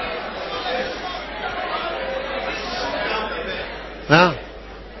 Now,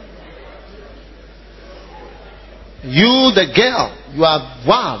 you, the girl, you are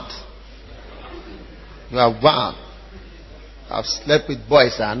wild. You are wild. I've slept with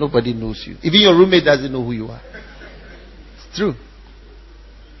boys and nobody knows you. Even your roommate doesn't know who you are. It's true.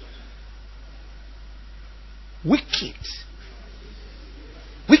 Wicked.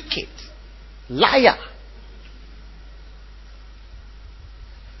 Wicked. Liar.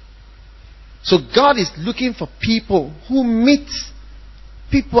 So God is looking for people who meet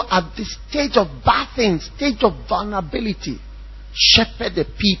people at the stage of bathing, stage of vulnerability. Shepherd the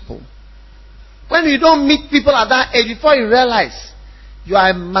people. When you don't meet people at that age, before you realize you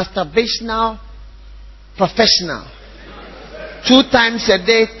are a masturbational professional. 2 times a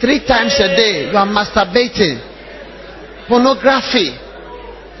day, 3 times a day, you are masturbating. Pornography,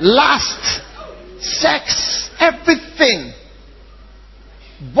 lust, sex, everything.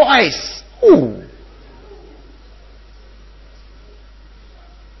 Boys. Ooh.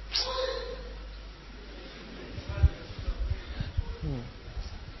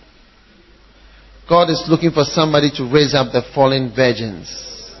 God is looking for somebody to raise up the fallen virgins.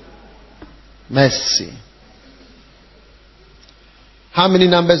 Mercy. How many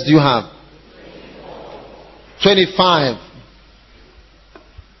numbers do you have? 25.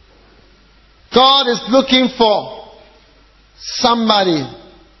 God is looking for somebody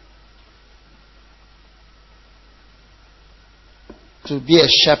to be a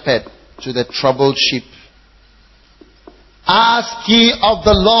shepherd to the troubled sheep. Ask ye of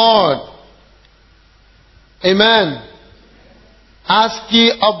the Lord. Amen. Ask ye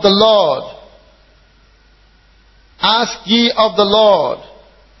of the Lord. Ask ye of the Lord.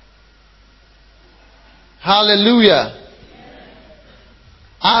 Hallelujah.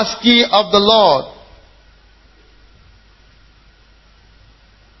 Ask ye of the Lord.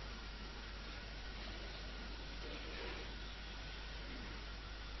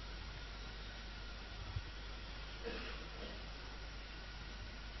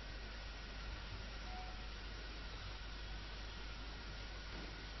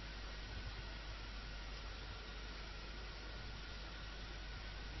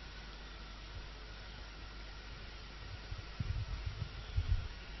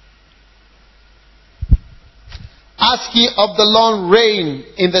 Ask ye of the Lord rain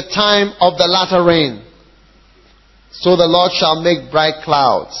in the time of the latter rain. So the Lord shall make bright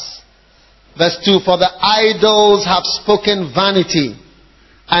clouds. Verse 2, for the idols have spoken vanity,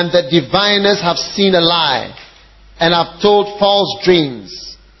 and the diviners have seen a lie, and have told false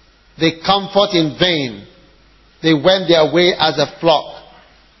dreams. They comfort in vain. They went their way as a flock.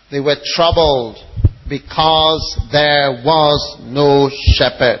 They were troubled because there was no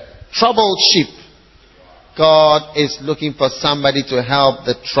shepherd. Troubled sheep. God is looking for somebody to help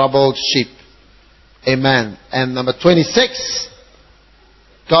the troubled sheep. Amen. And number 26.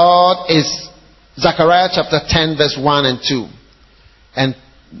 God is Zechariah chapter 10 verse 1 and 2. And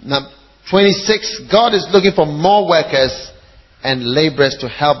number 26. God is looking for more workers and laborers to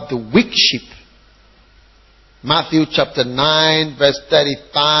help the weak sheep. Matthew chapter 9 verse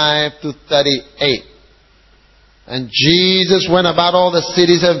 35 to 38. And Jesus went about all the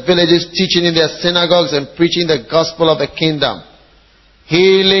cities and villages, teaching in their synagogues and preaching the gospel of the kingdom,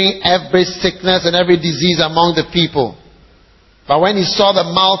 healing every sickness and every disease among the people. But when he saw the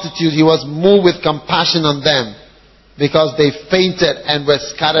multitude, he was moved with compassion on them, because they fainted and were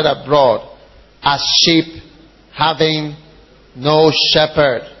scattered abroad as sheep having no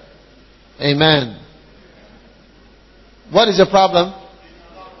shepherd. Amen. What is the problem?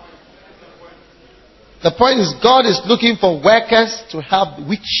 The point is, God is looking for workers to help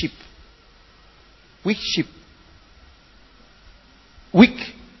weak sheep. Weak sheep. Weak.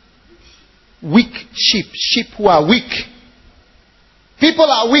 Weak sheep. Sheep who are weak. People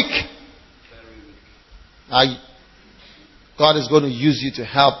are weak. God is going to use you to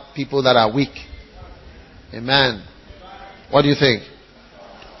help people that are weak. Amen. What do you think?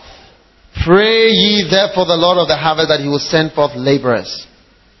 Pray ye therefore the Lord of the harvest that he will send forth laborers.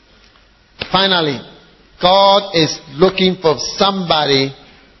 Finally, God is looking for somebody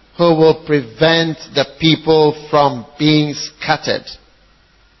who will prevent the people from being scattered.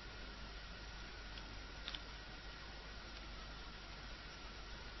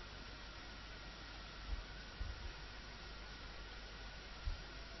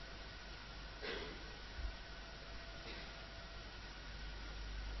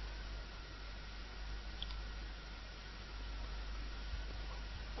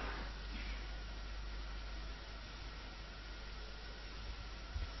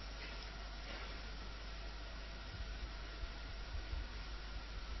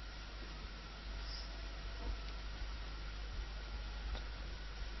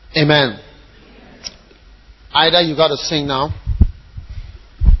 Amen. Either you got to sing now,